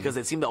against because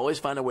they seem to always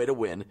find a way to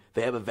win.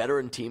 They have a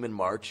veteran team in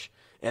March,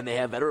 and they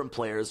have veteran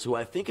players who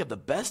I think have the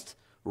best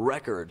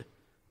record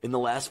in the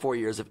last 4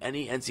 years of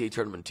any NCAA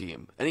tournament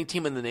team, any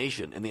team in the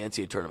nation in the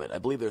NCAA tournament. I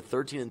believe they're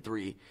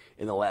 13-3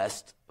 in the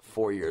last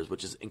 4 years,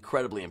 which is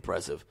incredibly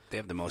impressive. They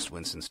have the most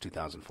wins since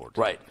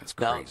 2014. Right. It's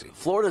crazy. Now,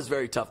 Florida's a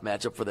very tough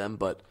matchup for them,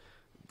 but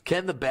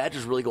can the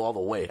Badgers really go all the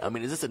way? I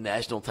mean, is this a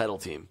national title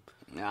team?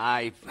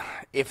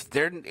 If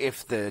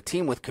the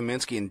team with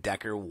Kaminsky and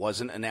Decker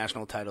wasn't a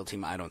national title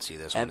team, I don't see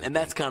this one. And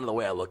that's kind of the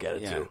way I look at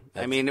it, too.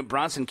 I mean,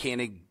 Bronson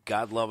Koenig,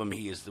 God love him,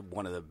 he is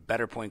one of the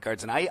better point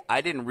guards. And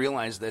I didn't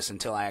realize this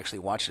until I actually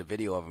watched a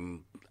video of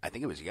him, I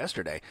think it was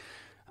yesterday.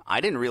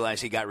 I didn't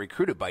realize he got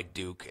recruited by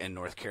Duke and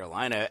North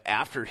Carolina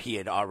after he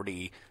had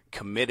already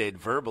committed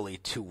verbally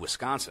to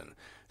Wisconsin.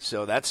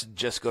 So that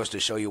just goes to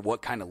show you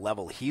what kind of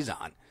level he's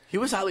on. He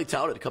was highly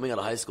touted coming out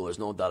of high school. There's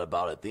no doubt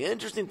about it. The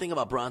interesting thing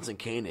about Bronson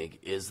Koenig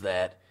is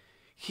that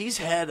he's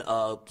had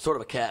a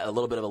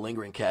little bit of a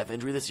lingering calf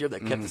injury this year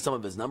that kept some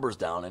of his numbers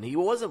down, and he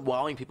wasn't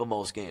wowing people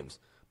most games.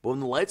 But when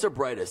the lights are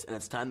brightest and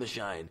it's time to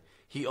shine,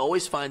 he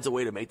always finds a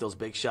way to make those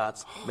big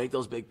shots, make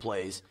those big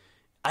plays.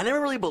 I never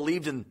really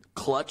believed in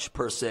clutch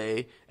per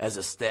se as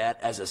a stat,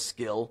 as a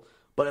skill,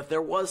 but if there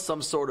was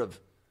some sort of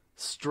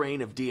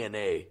strain of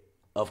DNA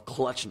of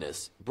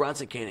clutchness,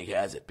 Bronson Koenig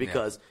has it.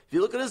 Because if you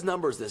look at his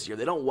numbers this year,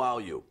 they don't wow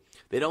you.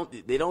 They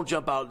don't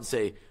jump out and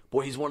say,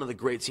 boy, he's one of the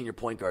great senior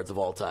point guards of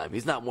all time.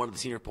 He's not one of the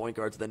senior point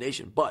guards of the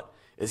nation. But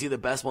is he the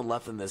best one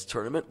left in this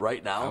tournament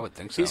right now? I would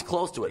think so. He's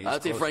close to it.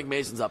 I'd say Frank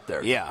Mason's up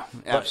there. Yeah,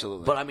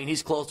 absolutely. But I mean,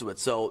 he's close to it.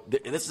 So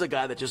this is a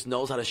guy that just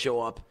knows how to show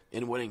up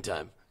in winning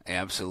time.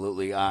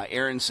 Absolutely.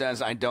 Aaron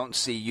says, I don't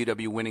see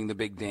UW winning the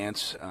big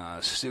dance.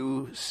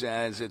 Sue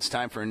says it's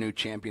time for a new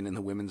champion in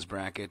the women's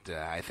bracket.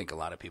 I think a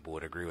lot of people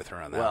would agree with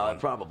her on that one.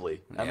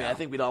 Probably. I mean, I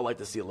think we'd all like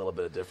to see a little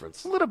bit of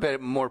difference. A little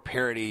bit more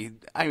parity.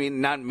 I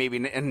mean,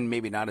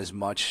 maybe not as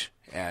much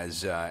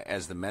as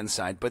the men's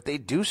side, but they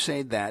do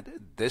say that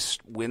this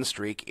win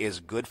streak is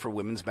good for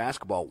women's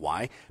basketball.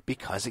 Why?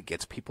 Because it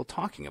gets people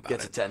talking about it.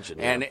 Gets attention.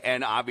 Yeah.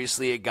 And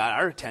obviously it got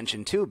our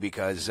attention too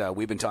because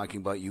we've been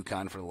talking about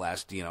UConn for the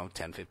last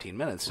 10, 15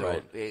 minutes. So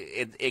right.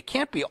 it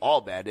can't be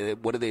all bad.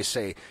 What do they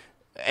say?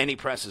 Any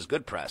press is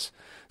good press.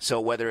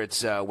 So whether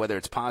it's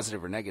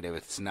positive or negative,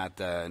 it's not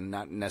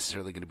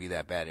necessarily going to be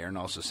that bad. Aaron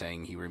also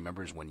saying he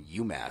remembers when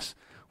UMass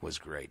was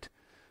great.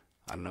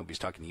 I don't know if he's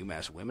talking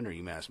UMass women or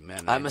UMass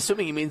men. I'm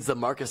assuming he means the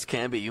Marcus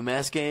Camby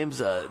UMass games,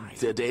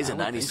 the days in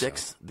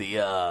 '96.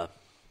 So.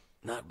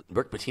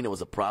 Rick Pitino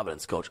was a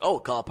Providence coach. Oh,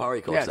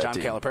 Calipari coached that John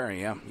team. Calipari,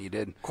 yeah, he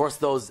did. Of course,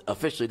 those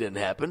officially didn't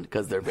happen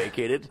because they're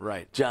vacated.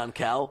 Right. John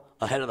Cal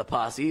ahead of the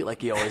posse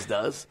like he always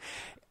does.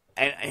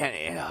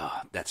 And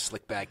that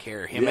slick back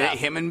hair. Him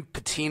and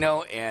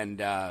Pitino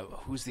and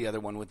who's the other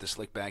one with the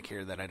slick back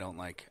hair that I don't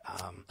like?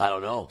 I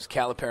don't know. It was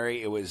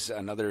Calipari. It was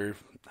another.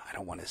 I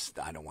don't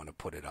want to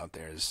put it out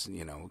there as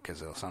because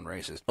it'll sound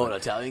racist. An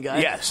Italian guy?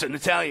 Yes, an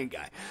Italian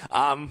guy.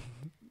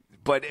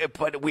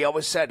 But we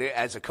always said,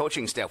 as a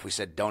coaching staff, we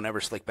said, don't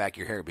ever slick back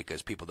your hair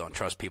because people don't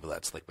trust people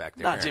that slick back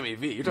their hair. Not Jimmy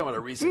V. You're talking about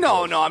a recent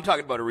coach. No, I'm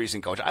talking about a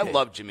recent coach. I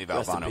love Jimmy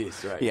Valvano. Rest in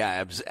peace, right.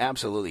 Yeah,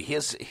 absolutely.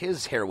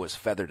 His hair was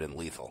feathered and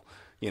lethal.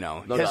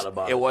 No doubt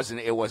about it.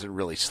 It wasn't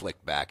really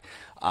slicked back.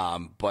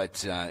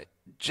 But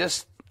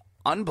just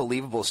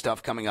unbelievable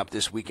stuff coming up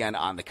this weekend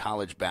on the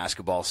college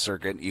basketball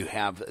circuit. You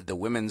have the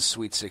women's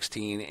Sweet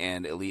 16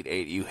 and Elite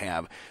 8. You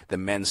have the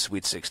men's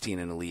Sweet 16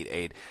 and Elite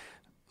 8.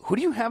 Who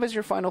do you have as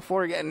your Final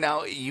Four again?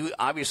 Now, you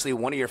obviously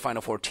one of your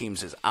Final Four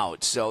teams is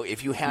out. So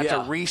if you had to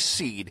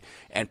reseed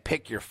and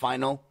pick your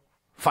Final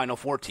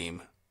Four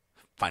teams,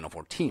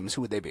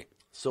 who would they be?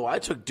 So I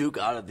took Duke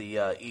out of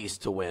the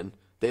East to win.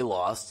 They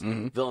lost.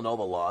 Mm-hmm.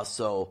 Villanova lost.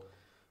 So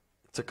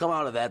to come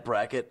out of that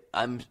bracket,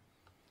 I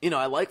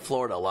like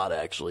Florida a lot,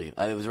 actually.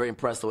 I was very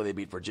impressed the way they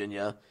beat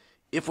Virginia.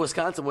 If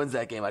Wisconsin wins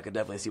that game, I could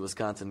definitely see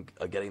Wisconsin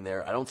getting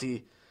there. I don't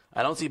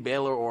see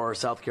Baylor or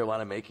South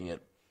Carolina making it.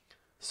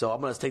 So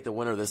I'm going to take the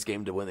winner of this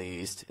game to win the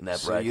East in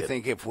that bracket. So you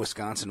think if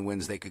Wisconsin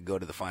wins, they could go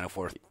to the Final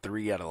Four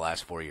 3 out of the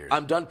last 4 years?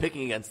 I'm done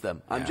picking against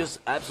them. I'm just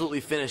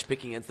absolutely finished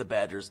picking against the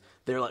Badgers.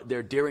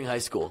 They're Deering High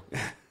School.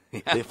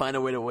 They find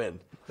a way to win.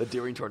 The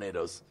Deering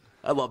Tornadoes.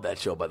 I love that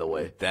show, by the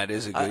way. That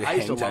is a good I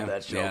used to time. love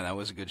that show. Yeah, that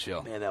was a good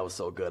show. Man, that was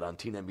so good on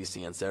Teen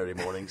NBC on Saturday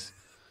mornings.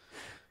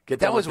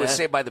 That was with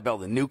Saved by the Bell,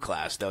 the new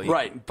class, though.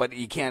 Right. But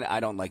you can't.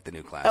 I don't like the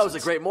new class. That was a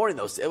great morning,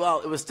 though.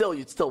 Well, it was still,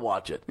 you'd still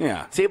watch it.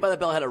 Yeah. Saved by the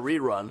Bell had a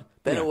rerun.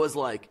 Then it was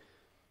like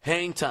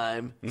hang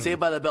time. Saved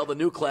by the Bell, the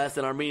new class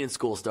in Armenian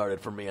school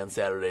started for me on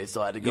Saturday,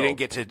 so I had to go. You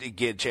didn't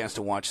get a chance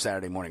to watch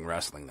Saturday morning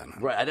wrestling then,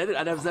 huh? Right,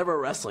 I was never a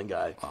wrestling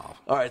guy. Oh.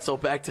 All right, so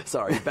back to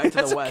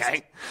the West.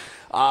 Okay.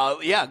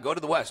 Go to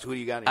the West. Who do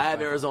you got? I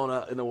have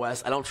Arizona in the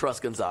West. I don't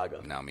trust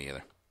Gonzaga. No, me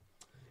either.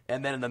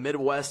 And then in the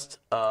Midwest,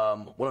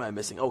 what am I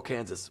missing? Oh,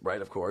 Kansas,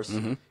 right, of course.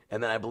 Mm-hmm.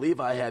 And then I believe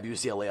I have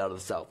UCLA out of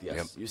the South.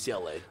 Yes, yep.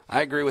 UCLA.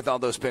 I agree with all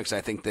those picks. I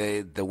think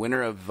the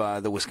winner of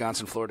the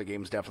Wisconsin-Florida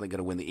game is definitely going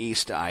to win the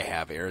East. I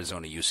have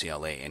Arizona,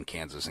 UCLA, and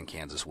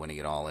Kansas winning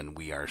it all, and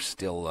we are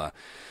still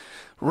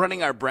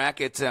running our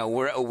bracket.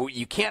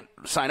 You can't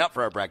sign up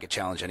for our bracket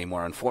challenge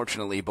anymore,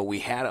 unfortunately, but we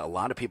had a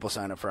lot of people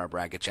sign up for our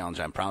bracket challenge.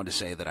 I'm proud to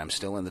say that I'm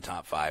still in the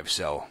top 5.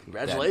 So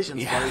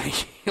congratulations, buddy.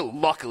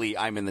 Luckily,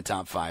 I'm in the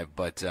top 5,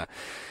 but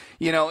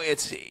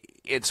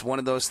it's one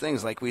of those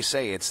things. Like we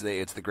say, it's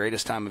the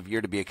greatest time of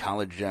year to be a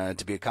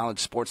college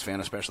sports fan,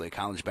 especially a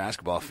college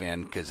basketball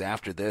fan, because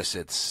after this,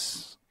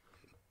 it's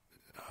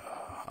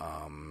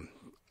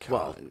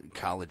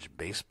college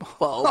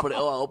baseball.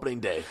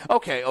 Opening day.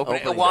 Okay,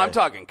 opening day. I'm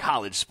talking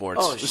college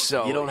sports. Oh,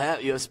 so you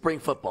have spring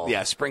football.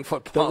 Yeah, spring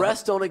football. The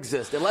rest don't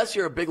exist unless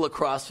you're a big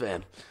lacrosse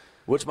fan.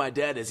 Which my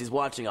dad is. He's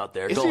watching out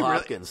there. Go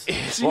Hopkins.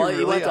 He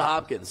went to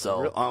Hopkins,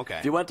 so okay.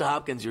 If you went to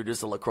Hopkins, you're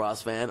just a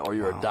lacrosse fan, or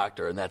you're a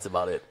doctor, and that's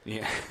about it.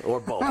 Yeah, or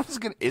both.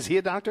 Is he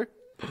a doctor?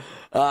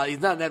 He's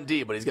not an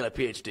MD, but he's got a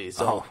PhD.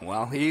 So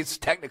he's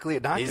technically a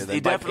doctor. He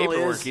definitely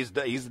is. He's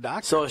the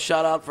doctor. So a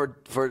shout out for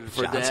Johns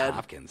Dad.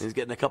 Hopkins. He's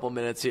getting a couple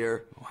minutes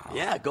here. Wow.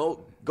 Yeah,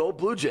 go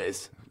Blue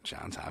Jays.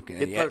 Johns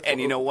Hopkins. And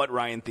you know what?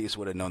 Ryan Thies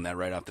would have known that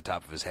right off the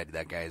top of his head.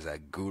 That guy is a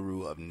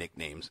guru of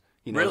nicknames.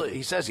 Really?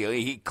 He says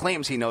he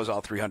claims he knows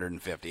all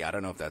 350. I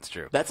don't know if that's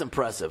true. That's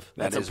impressive.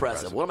 That's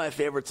impressive. One of my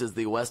favorites is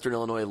the Western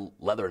Illinois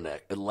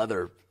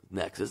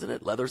Leathernecks, isn't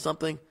it? Leather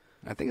something?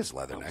 I think it's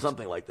Leathernecks.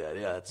 Something like that,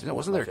 yeah.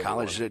 Wasn't there a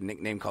college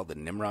nickname called the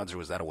Nimrods, or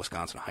was that a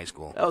Wisconsin high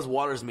school? That was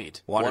Waters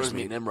Meat. Waters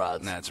Meat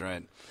Nimrods. That's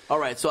right. All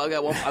right, so I've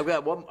got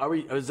one.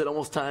 Is it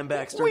almost time,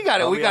 Baxter? We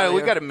got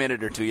a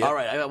minute or two yet. All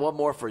right, I got one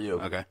more for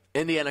you. Okay.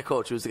 Indiana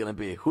coach, who's it going to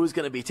be? Who's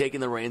going to be taking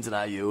the reins in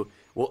IU?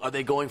 Well, are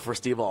they going for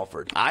Steve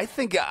Alford? I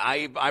think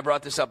I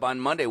brought this up on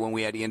Monday when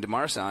we had Ian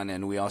DeMars on,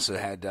 and we also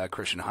had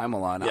Christian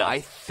Heimel on. Yeah. I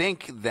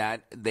think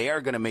that they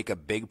are going to make a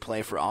big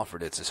play for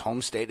Alford. It's his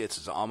home state. It's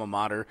his alma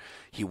mater.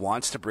 He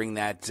wants to bring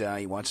that.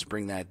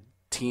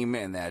 Team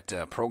and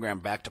that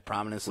program back to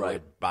prominence the way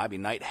Bobby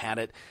Knight had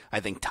it.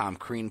 I think Tom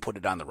Crean put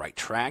it on the right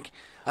track.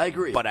 I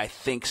agree. But I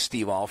think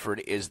Steve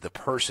Alford is the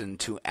person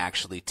to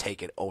actually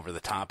take it over the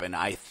top, and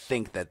I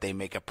think that they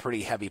make a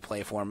pretty heavy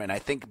play for him. And I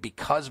think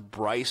because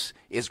Bryce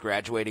is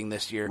graduating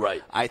this year,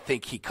 I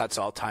think he cuts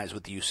all ties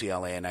with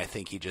UCLA, and I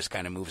think he just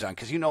kind of moves on.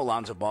 Because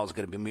Lonzo Ball is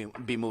going to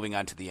be moving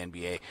on to the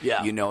NBA.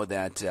 Yeah. You know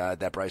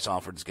that Bryce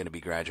Alford is going to be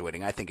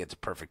graduating. I think it's a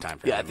perfect time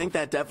for him. Yeah, I think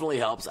that definitely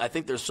helps. I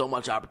think there's so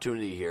much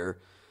opportunity here.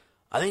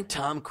 I think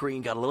Tom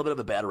Crean got a little bit of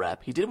a bad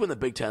rap. He did win the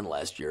Big Ten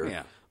last year.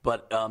 Yeah.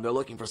 But they're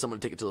looking for someone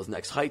to take it to those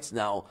next heights.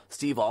 Now,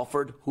 Steve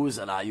Alford, who's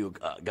an IU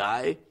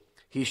guy,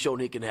 he's shown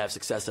he can have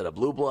success at a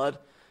blue blood.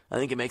 I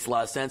think it makes a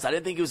lot of sense. I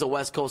didn't think he was a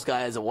West Coast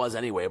guy as it was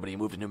anyway, but he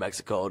moved to New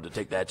Mexico to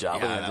take that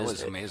job. Yeah, that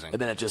was amazing.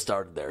 And then it just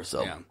started there.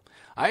 So. Yeah.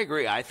 I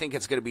agree. I think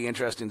it's going to be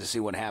interesting to see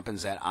what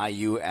happens at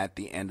IU at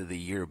the end of the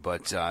year,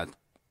 but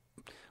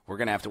we're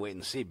going to have to wait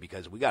and see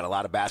because we got a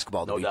lot of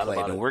basketball to be played.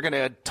 And we're going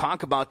to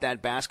talk about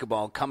that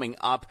basketball coming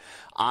up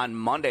on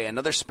Monday.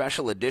 Another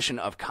special edition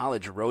of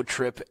College Road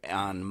Trip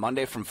on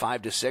Monday from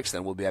 5 to 6.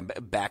 Then we'll be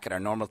back at our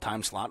normal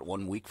time slot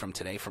 1 week from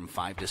today from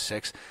 5 to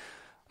 6.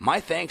 My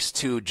thanks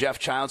to Geoff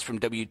Chiles from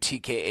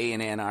WTKA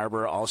in Ann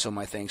Arbor. Also,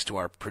 my thanks to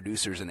our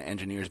producers and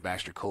engineers,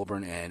 Baxter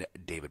Colburn and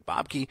David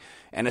Bobke.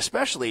 And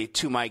especially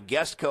to my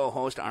guest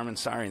co-host, Armen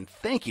Saryen.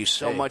 Thank you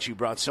so much. You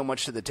brought so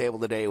much to the table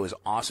today. It was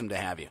awesome to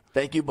have you.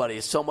 Thank you, buddy.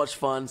 It's so much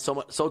fun.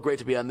 So great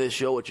to be on this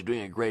show, which you're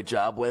doing a great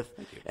job with.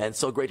 Thank you. And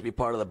so great to be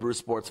part of the Bruce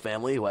Sports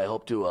family, who I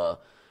hope to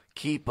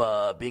keep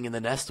being in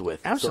the nest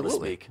with, Absolutely. so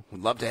to speak.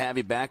 We'd love to have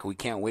you back. We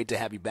can't wait to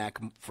have you back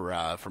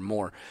for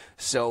more.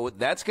 So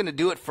that's going to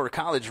do it for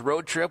College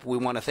Road Trip. We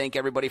want to thank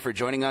everybody for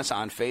joining us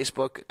on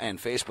Facebook and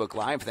Facebook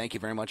Live. Thank you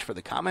very much for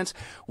the comments.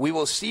 We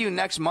will see you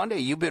next Monday.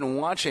 You've been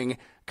watching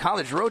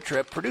College Road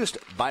Trip produced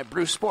by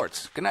Bruce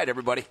Sports. Good night,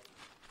 everybody.